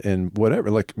them and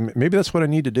whatever. Maybe that's what I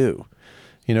need to do,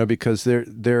 because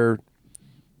they're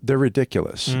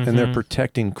ridiculous and they're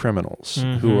protecting criminals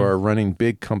who are running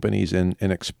big companies and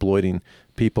exploiting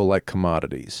people like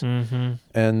commodities.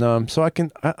 And so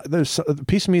there's a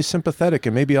piece of me is sympathetic,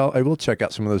 and maybe I will check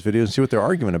out some of those videos and see what they're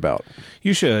arguing about.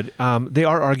 You should. They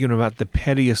are arguing about the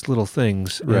pettiest little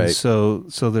things, right? And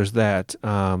so there's that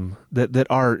that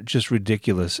are just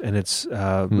ridiculous, and it's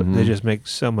they just make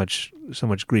so much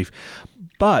grief.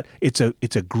 But it's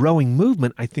a growing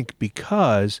movement, I think,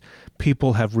 because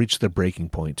people have reached their breaking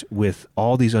point with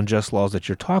all these unjust laws that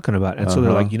you're talking about. And so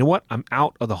they're like, you know what? I'm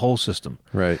out of the whole system.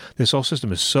 Right. This whole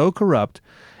system is so corrupt,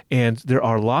 and there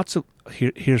are lots of,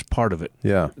 here's part of it.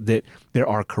 Yeah. That there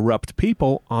are corrupt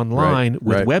people online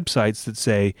with websites that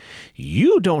say,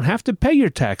 you don't have to pay your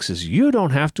taxes. You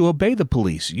don't have to obey the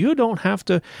police. You don't have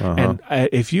to. And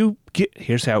if you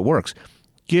here's how it works.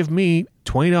 give me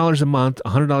 $20 a month,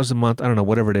 $100 a month, I don't know,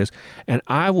 whatever it is, and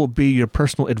I will be your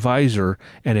personal advisor.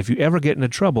 And if you ever get into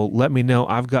trouble, let me know.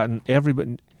 I've gotten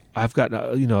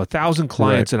 1,000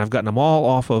 clients, and I've gotten them all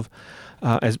off of.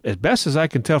 As best as I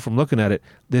can tell from looking at it,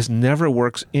 this never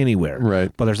works anywhere.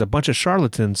 Right. But there's a bunch of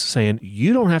charlatans saying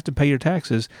you don't have to pay your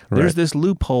taxes. There's this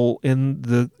loophole in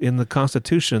the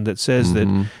Constitution that says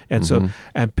that, and so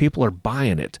people are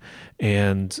buying it,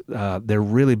 and they're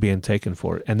really being taken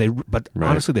for it. And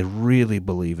honestly, they really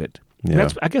believe it. Yeah.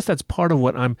 I guess that's part of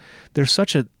what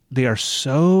they are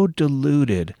so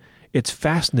deluded. It's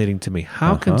fascinating to me.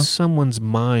 How can someone's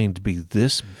mind be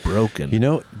this broken? You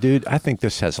know, dude, I think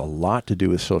this has a lot to do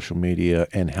with social media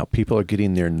and how people are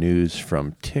getting their news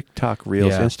from TikTok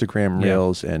Reels, Instagram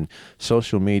Reels, and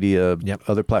social media,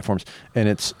 other platforms. And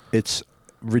it's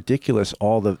ridiculous,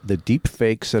 all the deep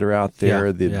fakes that are out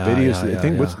there, the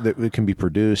videos, that can be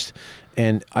produced.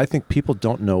 And I think people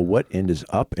don't know what end is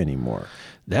up anymore.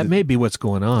 That may be what's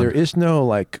going on. There is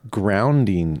no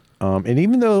grounding. And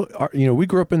even though we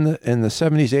grew up in the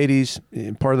 70s,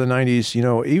 80s, part of the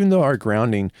 90s, even though our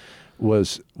grounding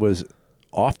was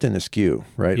often askew,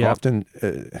 right? Yeah. Often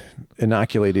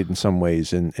inoculated in some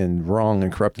ways and wrong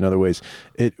and corrupt in other ways,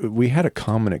 we had a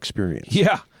common experience.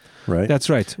 Yeah. Right? That's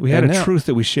right. We had a truth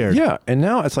that we shared. Yeah. And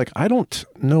now it's I don't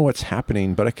know what's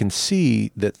happening, but I can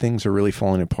see that things are really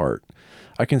falling apart.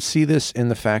 I can see this in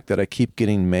the fact that I keep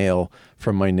getting mail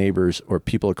from my neighbors or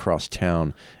people across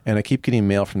town, and I keep getting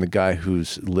mail from the guy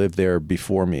who's lived there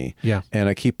before me. Yeah. And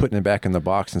I keep putting it back in the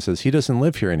box and says, he doesn't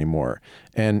live here anymore.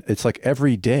 And it's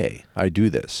every day I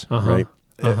do this, right?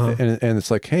 And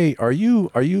it's hey, are you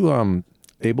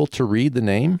able to read the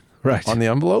name on the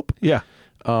envelope? Yeah.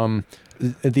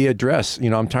 The address,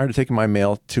 I'm tired of taking my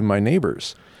mail to my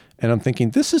neighbors. And I'm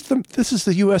thinking, this is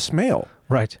the U.S. mail.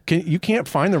 Right. You can't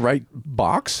find the right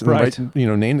box, right. The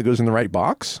right name that goes in the right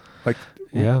box.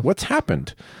 What's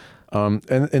happened?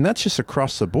 And that's just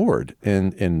across the board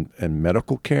in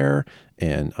medical care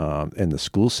and the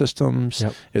school systems.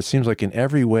 Yep. It seems like in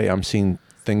every way I'm seeing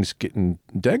things getting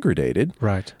degraded.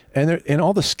 Right. And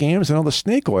all the scams and all the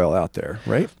snake oil out there,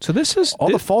 right? So this is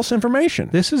the false information.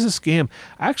 This is a scam.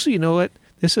 Actually, you know what?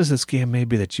 This is a scam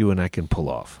maybe that you and I can pull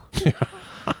off.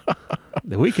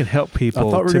 That we can help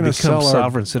people to become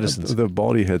sovereign citizens. The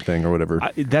baldy head thing or whatever.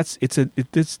 That's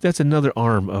another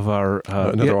arm of our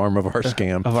arm of our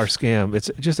scam. Of our scam.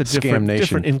 It's just a Scam Nation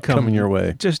different income coming your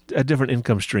way. Just a different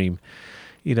income stream.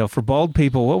 For bald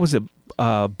people, what was it?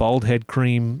 Bald head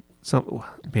cream.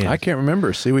 Man. I can't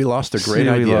remember. See, we lost a great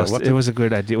idea. It was a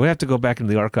great idea. We have to go back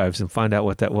into the archives and find out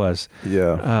what that was.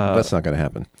 Yeah, that's not going to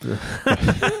happen.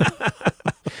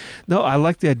 No, I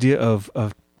like the idea of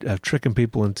tricking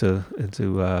people into.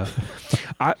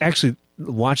 I actually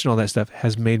watching all that stuff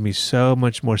has made me so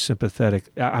much more sympathetic.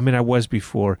 I mean, I was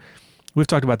before. We've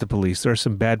talked about the police. There are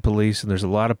some bad police, and there's a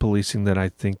lot of policing that I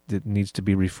think that needs to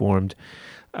be reformed.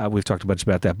 We've talked much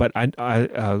about that. But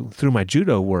I through my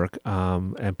judo work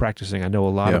and practicing, I know a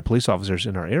lot of police officers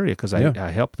in our area because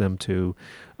I help them to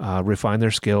refine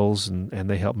their skills, and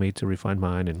they help me to refine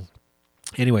mine. And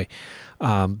anyway,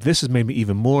 this has made me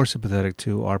even more sympathetic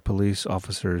to our police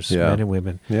officers, men and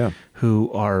women,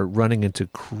 who are running into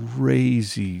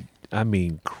crazy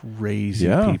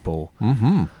people.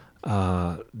 Mm-hmm.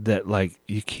 That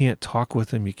you can't talk with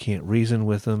them, you can't reason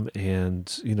with them, and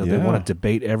they want to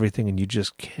debate everything, and you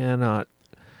just cannot.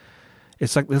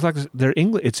 It's like they're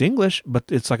English. It's English, but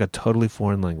it's like a totally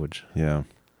foreign language. Yeah,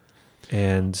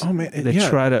 and they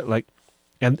try to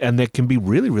and they can be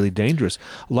really, really dangerous.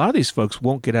 A lot of these folks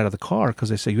won't get out of the car because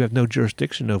they say you have no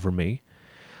jurisdiction over me,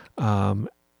 and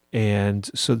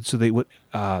so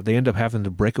they end up having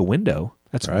to break a window.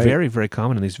 That's very, very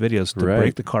common in these videos, to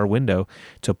break the car window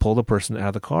to pull the person out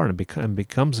of the car, and it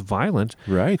becomes violent.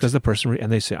 Right. Because the person, and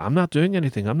they say, I'm not doing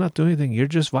anything. You're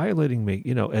just violating me.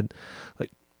 And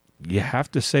you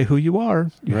have to say who you are.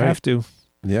 You have to.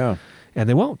 Yeah. And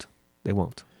they won't.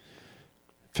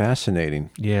 Fascinating.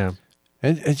 Yeah.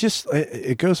 And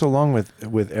it goes along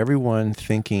with everyone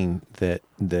thinking that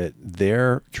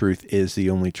their truth is the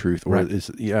only truth, or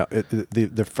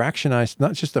the fractionized,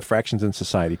 not just the fractions in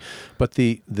society, but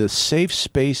the safe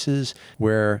spaces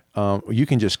where you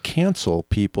can just cancel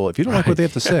people. If you don't like what they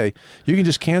have to say, you can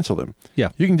just cancel them. Yeah,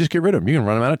 you can just get rid of them. You can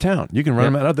run them out of town. You can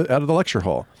run them out of the lecture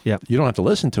hall. Yeah, you don't have to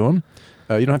listen to them.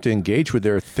 You don't have to engage with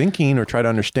their thinking or try to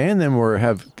understand them or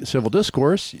have civil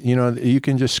discourse. You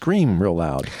can just scream real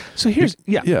loud. So here's,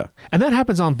 and that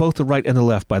happens on both the right and the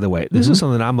left, by the way. This is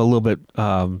something I'm a little bit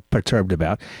perturbed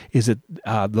about, is that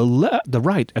the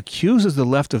right accuses the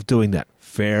left of doing that.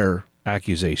 Fair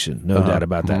accusation, no doubt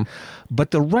about that.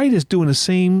 But the right is doing the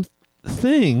same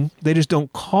thing. They just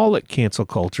don't call it cancel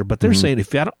culture, but they're saying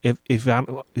if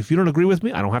you don't agree with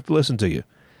me, I don't have to listen to you.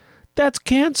 That's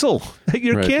cancel.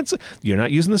 You're cancel. You're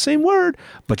not using the same word,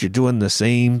 but you're doing the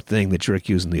same thing that you're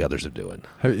accusing the others of doing.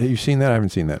 Have you seen that? I haven't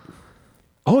seen that.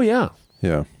 Oh yeah,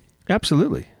 yeah,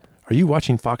 absolutely. Are you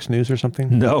watching Fox News or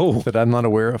something? No, that I'm not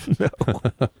aware of. No,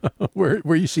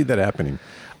 where you see that happening?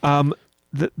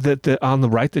 The on the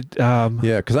right. Yeah,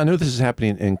 because I know this is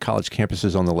happening in college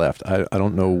campuses on the left. I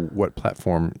don't know what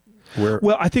platform. Where?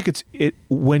 Well, I think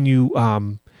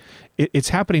it's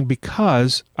happening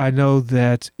because I know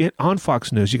that on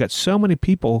Fox News you got so many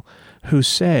people who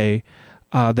say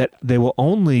that they will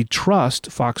only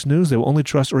trust Fox News. They will only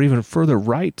trust, or even further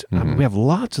right. We have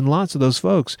lots and lots of those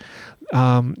folks.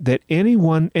 That any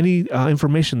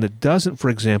information that doesn't, for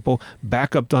example,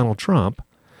 back up Donald Trump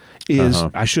is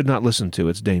I should not listen to.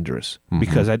 It's dangerous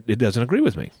because it doesn't agree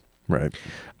with me. Right.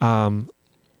 And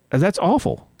that's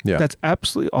awful. Yeah. That's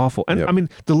absolutely awful. And I mean,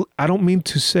 I don't mean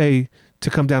to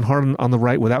come down hard on the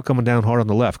right without coming down hard on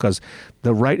the left, because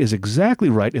the right is exactly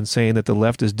right in saying that the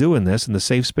left is doing this and the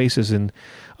safe spaces.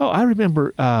 I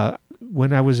remember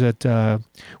when I was when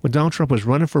Donald Trump was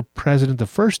running for president the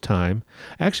first time,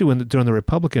 actually during the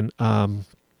Republicans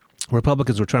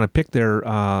were trying to pick their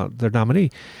nominee,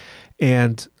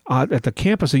 and at the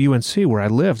campus of UNC where I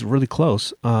lived, really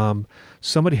close,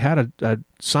 somebody had a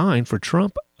sign for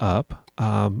Trump up,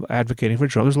 advocating for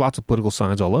Trump. There's lots of political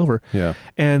signs all over. Yeah.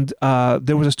 And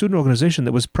there was a student organization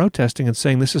that was protesting and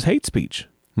saying this is hate speech.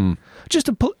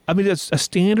 It's a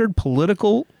standard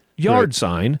political yard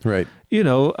sign. Right.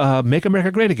 Make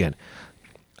America great again.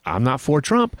 I'm not for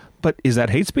Trump, but is that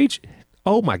hate speech?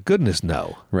 Oh my goodness,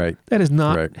 no. Right. That is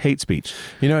not hate speech.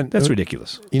 That's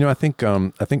ridiculous. I think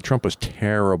Trump was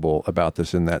terrible about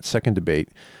this in that second debate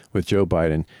with Joe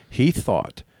Biden. He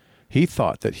thought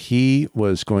that he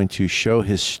was going to show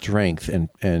his strength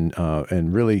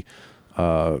and really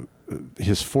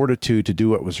his fortitude to do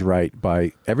what was right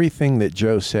by everything that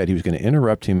Joe said. He was going to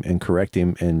interrupt him and correct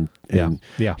him, and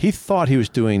he thought he was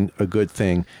doing a good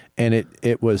thing, and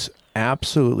it was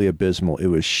absolutely abysmal. It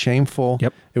was shameful.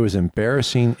 Yep. It was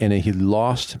embarrassing, and he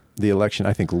lost the election,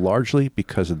 I think, largely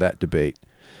because of that debate.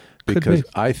 Because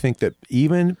I think that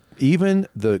even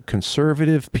the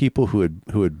conservative people who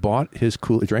had bought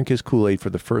drank his Kool-Aid for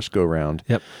the first go round,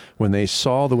 when they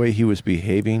saw the way he was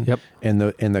behaving, and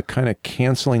the kind of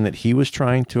canceling that he was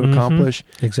trying to accomplish,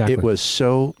 it was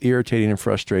so irritating and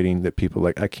frustrating that people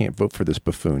I can't vote for this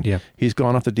buffoon. Yeah. He's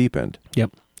gone off the deep end.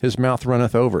 Yep. His mouth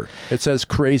runneth over. It says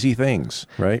crazy things,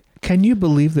 right? Can you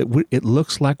believe that it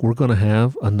looks like we're going to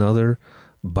have another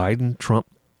Biden-Trump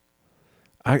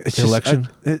election?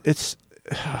 It's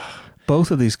both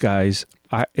of these guys.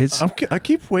 I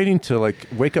keep waiting to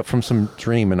wake up from some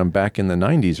dream and I'm back in the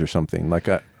 90s or something.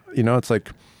 It's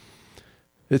like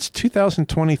it's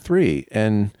 2023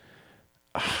 and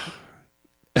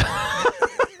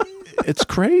it's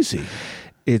crazy.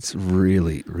 It's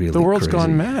really, really the world's crazy.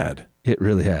 Gone mad. It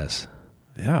really has.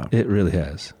 Yeah. It really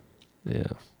has. Yeah.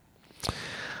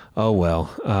 Oh, well.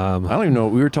 I don't even know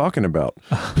what we were talking about.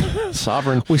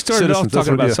 Sovereign We started citizens. off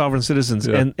talking about sovereign citizens.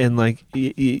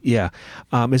 Yeah.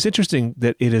 It's interesting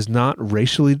that it is not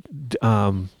racially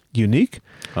unique.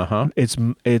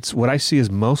 It's what I see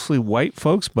is mostly white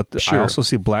folks, but I also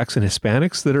see blacks and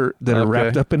Hispanics that are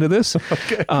wrapped up into this.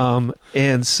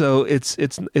 And so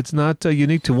it's not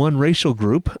unique to one racial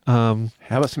group.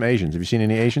 How about some Asians? Have you seen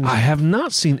any Asians? I have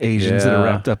not seen Asians that are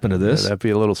wrapped up into this. Yeah, that'd be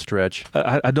a little stretch.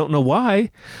 I don't know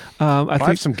why. I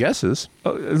have some guesses.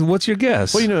 What's your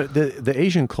guess? Well, the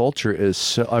Asian culture is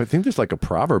so, I think there's a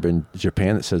proverb in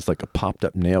Japan that says a popped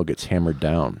up nail gets hammered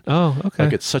down. Oh,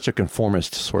 okay. It's such a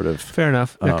conformist sort of. Fair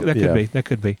enough. That could be. That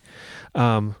could be.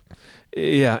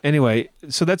 Anyway,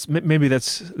 so that's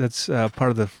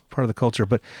part of the culture,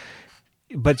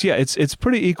 but yeah, it's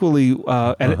pretty equally,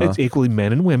 and it's equally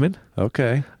men and women.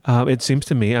 Okay. It seems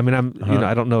to me. I mean,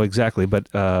 I don't know exactly, but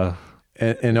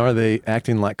and are they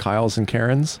acting like Kyles and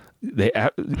Karens? They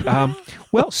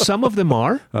well, some of them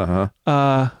are,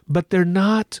 but they're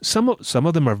not. Some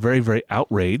of them are very, very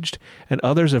outraged, and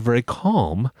others are very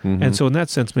calm. And so, in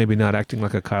that sense, maybe not acting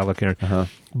like a Kyle or Karen,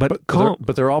 but calm.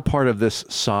 But they're all part of this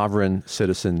sovereign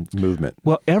citizen movement.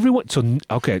 Well, everyone. So,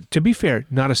 okay, to be fair,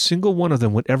 not a single one of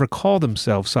them would ever call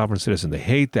themselves sovereign citizen. They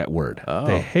hate that word. Oh.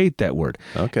 They hate that word.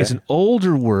 Okay, it's an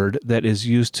older word that is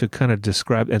used to kind of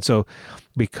describe, and so.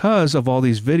 Because of all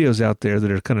these videos out there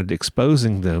that are kind of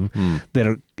exposing them, that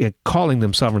are calling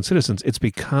them sovereign citizens, it's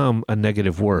become a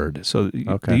negative word. So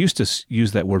they used to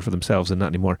use that word for themselves and not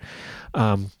anymore.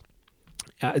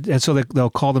 and so they'll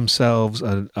call themselves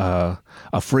a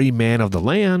free man of the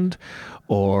land,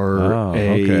 or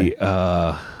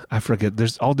I forget.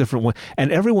 There's all different ones,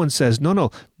 and everyone says,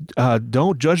 no,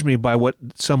 don't judge me by what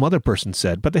some other person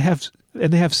said. But they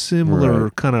have similar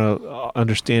kind of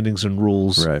understandings and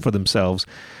rules for themselves,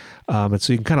 and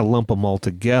so you can kind of lump them all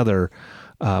together.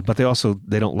 But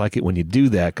they don't like it when you do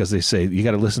that, because they say you got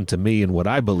to listen to me and what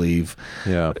I believe.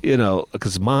 Yeah,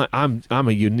 because I'm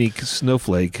a unique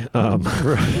snowflake, or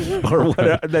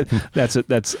whatever. That's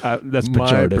pejorative.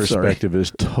 My perspective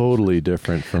is totally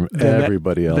different from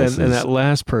everybody else's. And that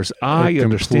last person, I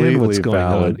understand what's going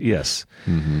on. Yes.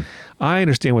 Mm-hmm. I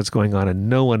understand what's going on, and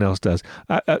no one else does.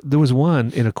 There was one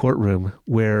in a courtroom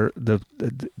where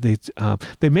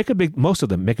most of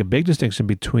them make a big distinction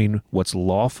between what's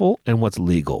lawful and what's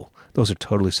legal. Those are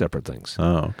totally separate things.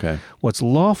 Oh, okay. What's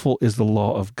lawful is the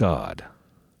law of God,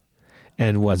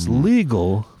 and what's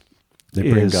legal they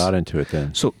bring God into it.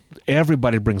 Then so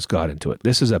everybody brings God into it.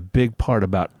 This is a big part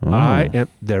about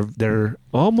they're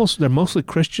mostly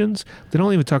Christians. They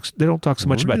don't talk so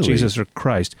much about Jesus or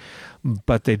Christ,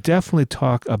 but they definitely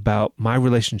talk about my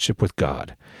relationship with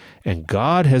God. And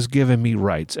God has given me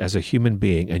rights as a human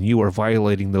being, and you are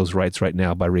violating those rights right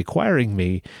now by requiring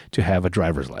me to have a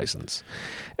driver's license.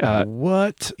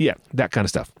 What? Yeah, that kind of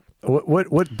stuff.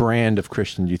 What brand of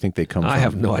Christian do you think they come from? I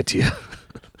have no idea.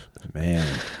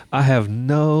 Man, I have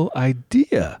no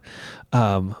idea.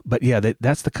 But yeah,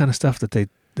 that's the kind of stuff that they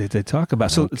talk about.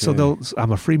 So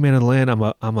I'm a free man of the land.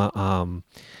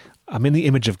 I'm in the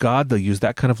image of God. They'll use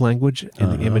that kind of language, in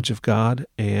the image of God,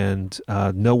 and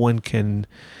no one can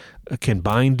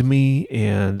bind me,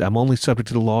 and I'm only subject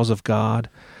to the laws of God,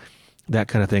 that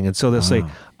kind of thing. And so they'll say,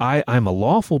 I'm a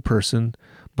lawful person,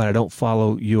 but I don't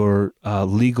follow your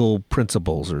legal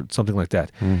principles or something like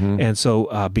that. Mm-hmm. And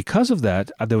so because of that,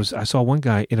 I saw one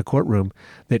guy in a courtroom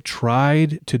that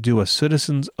tried to do a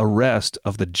citizen's arrest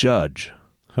of the judge.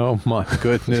 Oh, my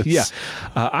goodness. Yeah.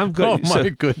 I'm good. Oh, my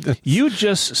goodness. You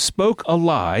just spoke a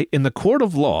lie in the court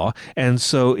of law, and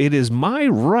so it is my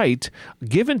right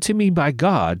given to me by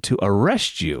God to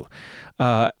arrest you.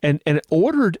 And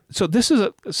ordered, so this is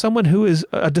someone who is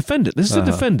a defendant. This is a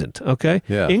defendant, okay,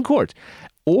 in court.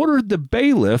 Ordered the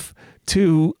bailiff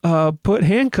to put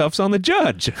handcuffs on the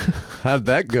judge. How'd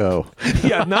that go?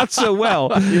 Yeah, not so well.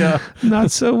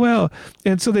 Not so well.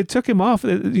 And so they took him off,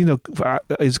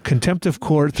 his contempt of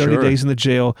court, 30 days in the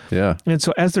jail. Yeah. And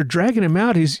so as they're dragging him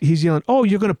out, he's yelling, "Oh,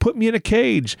 you're going to put me in a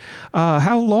cage.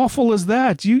 How lawful is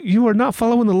that? You are not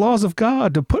following the laws of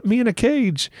God to put me in a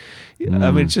cage." I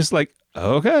mean, it's just like,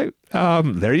 okay,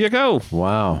 there you go.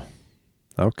 Wow.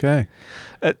 Okay.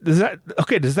 Does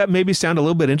that maybe sound a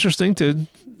little bit interesting to?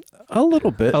 A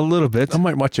little bit. I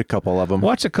might watch a couple of them.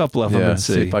 Watch a couple of them and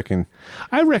see if I can.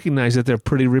 I recognize that they're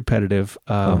pretty repetitive,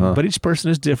 but each person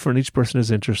is different. Each person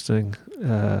is interesting.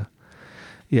 But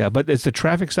it's the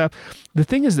traffic stop. The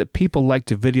thing is that people like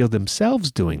to video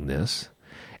themselves doing this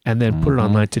and then put it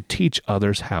online to teach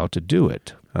others how to do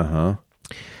it.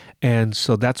 And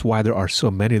so that's why there are so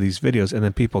many of these videos. And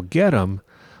then people get them,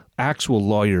 actual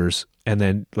lawyers, and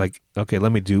then like, okay,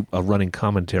 let me do a running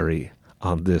commentary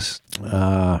on this.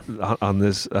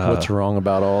 What's wrong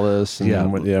about all this?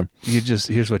 And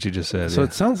here's what you just said. So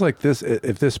it sounds like this.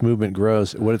 If this movement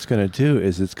grows, what it's going to do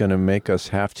is it's going to make us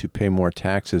have to pay more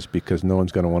taxes because no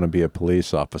one's going to want to be a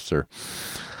police officer.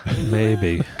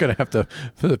 Maybe going to have to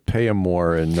pay them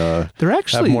more, and they're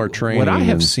actually have more training. What I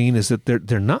have seen is that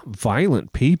they're not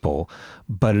violent people,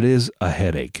 but it is a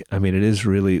headache. I mean, it is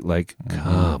really like,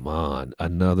 come on,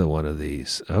 another one of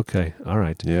these. Okay, all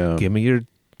right, give me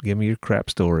your crap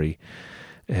story,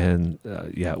 and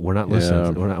we're not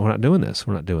listening. We're not doing this.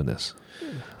 We're not doing this.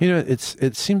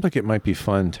 It seems like it might be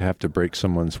fun to have to break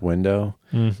someone's window,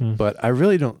 but I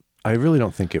really don't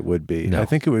think it would be. No, I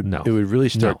think it would. It would really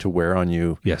start to wear on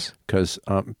you. Yes, because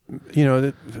you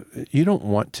don't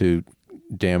want to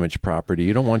damage property.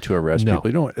 You don't want to arrest people.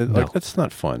 You don't that's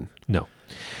not fun. No,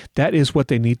 that is what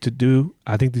they need to do.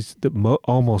 I think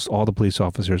almost all the police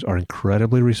officers are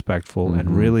incredibly respectful,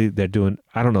 and really they're doing.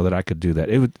 I don't know that I could do that.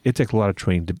 It takes a lot of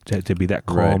training to be that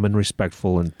calm and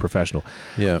respectful and professional.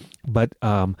 Yeah, but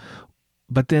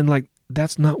then like.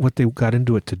 That's not what they got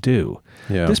into it to do.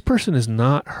 Yeah. This person is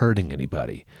not hurting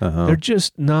anybody. They're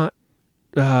just not.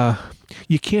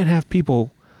 You can't have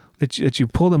people that you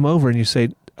pull them over and you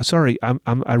say, "Sorry,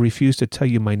 I refuse to tell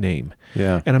you my name."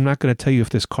 Yeah. And I'm not going to tell you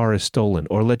if this car is stolen,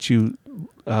 or let you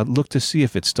look to see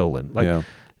if it's stolen. Like,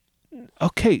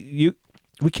 okay,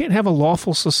 we can't have a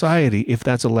lawful society if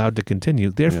that's allowed to continue.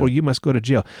 Therefore, you must go to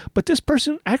jail. But this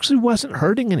person actually wasn't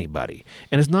hurting anybody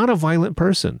and is not a violent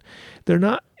person. They're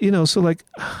not, so like,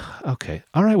 okay,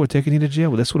 all right, we're taking you to jail.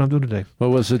 Well, that's what I'm doing today. Well,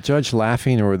 was the judge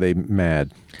laughing or were they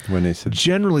mad when they said?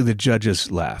 Generally, the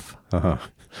judges laugh. Uh-huh.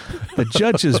 The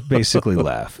judges basically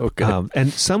laugh. Okay.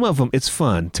 And some of them, it's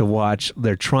fun to watch.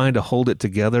 They're trying to hold it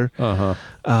together.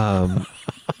 Uh-huh.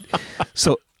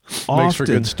 So often, makes for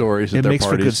good stories at their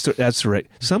parties. That's right.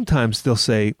 Sometimes they'll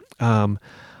say, I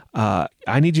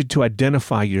need you to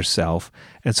identify yourself.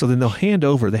 And so then they'll hand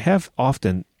over. They have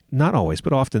often, not always,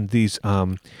 but often these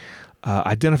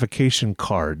identification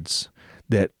cards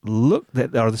that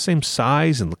are the same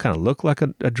size and kind of look like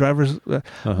a driver's,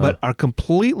 but are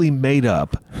completely made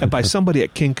up by somebody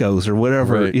at Kinko's or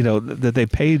whatever, right. That they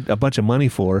paid a bunch of money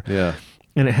for. Yeah.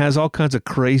 And it has all kinds of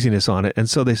craziness on it. And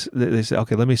so they say,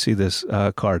 okay, let me see this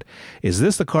card. Is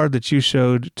this the card that you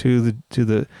showed to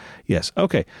the? Yes.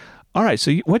 Okay. All right,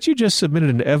 so what you just submitted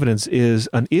into evidence is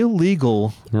an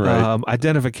illegal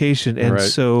identification, and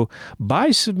so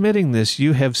by submitting this,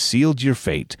 you have sealed your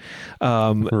fate.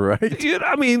 Right?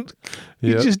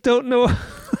 You just don't know.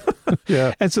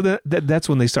 Yeah. And so that's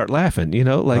when they start laughing.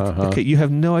 Okay, you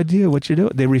have no idea what you're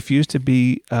doing. They refuse to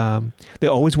be. They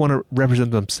always want to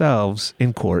represent themselves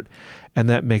in court. And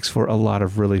that makes for a lot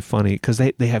of really funny, because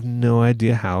they have no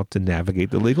idea how to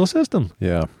navigate the legal system.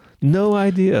 Yeah. No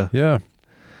idea. Yeah.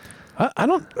 I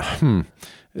don't.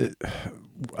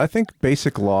 I think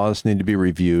basic laws need to be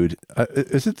reviewed.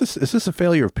 Is this a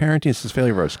failure of parenting? Is this a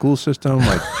failure of our school system?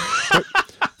 Like,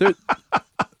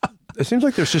 it seems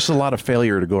like there's just a lot of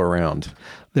failure to go around.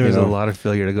 There's a lot of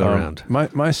failure to go around.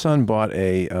 My son bought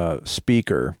a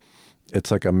speaker.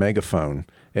 It's like a megaphone.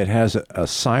 It has a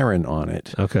siren on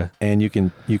it. Okay. And you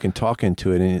can talk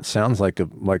into it, and it sounds like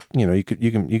you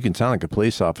can sound like a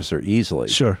police officer easily.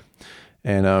 Sure.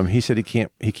 And he said he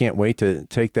can't wait to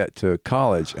take that to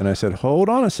college. And I said, hold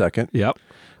on a second. Yep.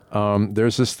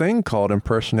 There's this thing called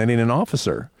impersonating an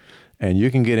officer, and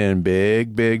you can get in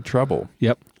big trouble.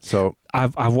 Yep. So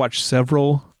I've watched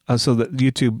several. So that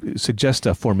YouTube suggests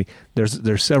stuff for me.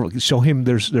 There's several. Show him.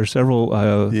 There's several.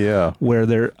 Where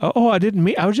they're. Oh, I didn't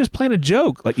mean. I was just playing a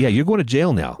joke. Like, yeah, you're going to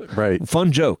jail now. Right.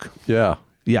 Fun joke. Yeah.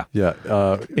 Yeah. Yeah.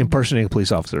 Impersonating a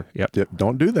police officer. Yep.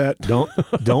 Don't do that.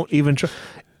 Don't even try.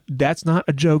 That's not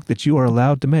a joke that you are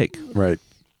allowed to make. Right.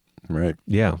 Right.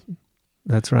 Yeah.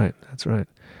 That's right.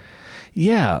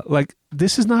 Yeah. Like,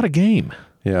 this is not a game.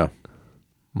 Yeah.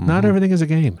 Mm-hmm. Not everything is a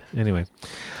game. Anyway.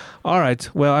 All right.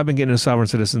 Well, I've been getting into sovereign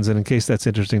citizens, and in case that's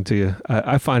interesting to you,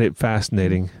 I find it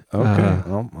fascinating.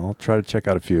 Okay. I'll try to check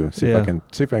out a few. See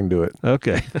if I can do it.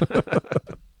 Okay.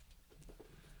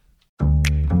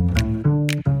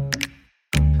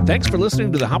 Thanks for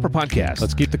listening to the Hopper Podcast.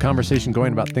 Let's keep the conversation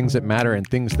going about things that matter and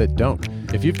things that don't.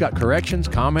 If you've got corrections,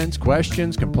 comments,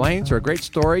 questions, complaints, or a great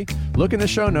story, look in the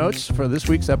show notes for this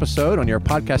week's episode on your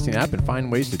podcasting app and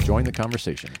find ways to join the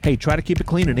conversation. Hey, try to keep it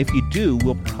clean, and if you do,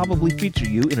 we'll probably feature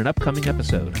you in an upcoming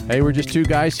episode. Hey, we're just two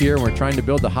guys here, and we're trying to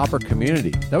build the Hopper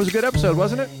community. That was a good episode,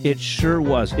 wasn't it? It sure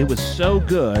was. It was so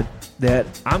good that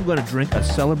I'm going to drink a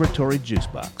celebratory juice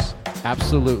box.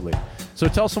 Absolutely. So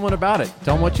tell someone about it.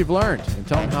 Tell them what you've learned, and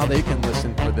tell them how they can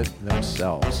listen for it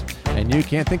themselves. And you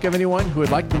can't think of anyone who would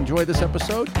like to enjoy this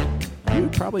episode? You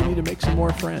probably need to make some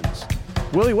more friends.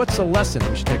 Willie, what's the lesson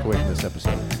we should take away from this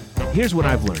episode? Here's what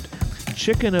I've learned.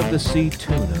 Chicken of the sea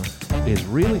tuna is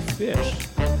really fish,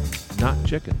 not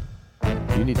chicken.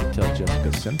 You need to tell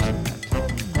Jessica Simpson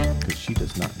that, because she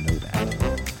does not know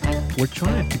that. We're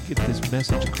trying to get this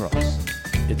message across.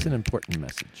 It's an important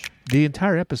message. The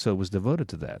entire episode was devoted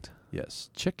to that. Yes.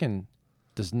 Chicken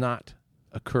does not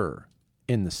occur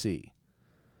in the sea.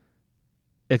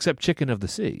 Except chicken of the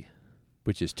sea.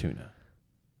 Which is tuna.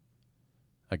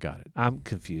 I got it. I'm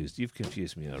confused. You've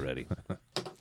confused me already.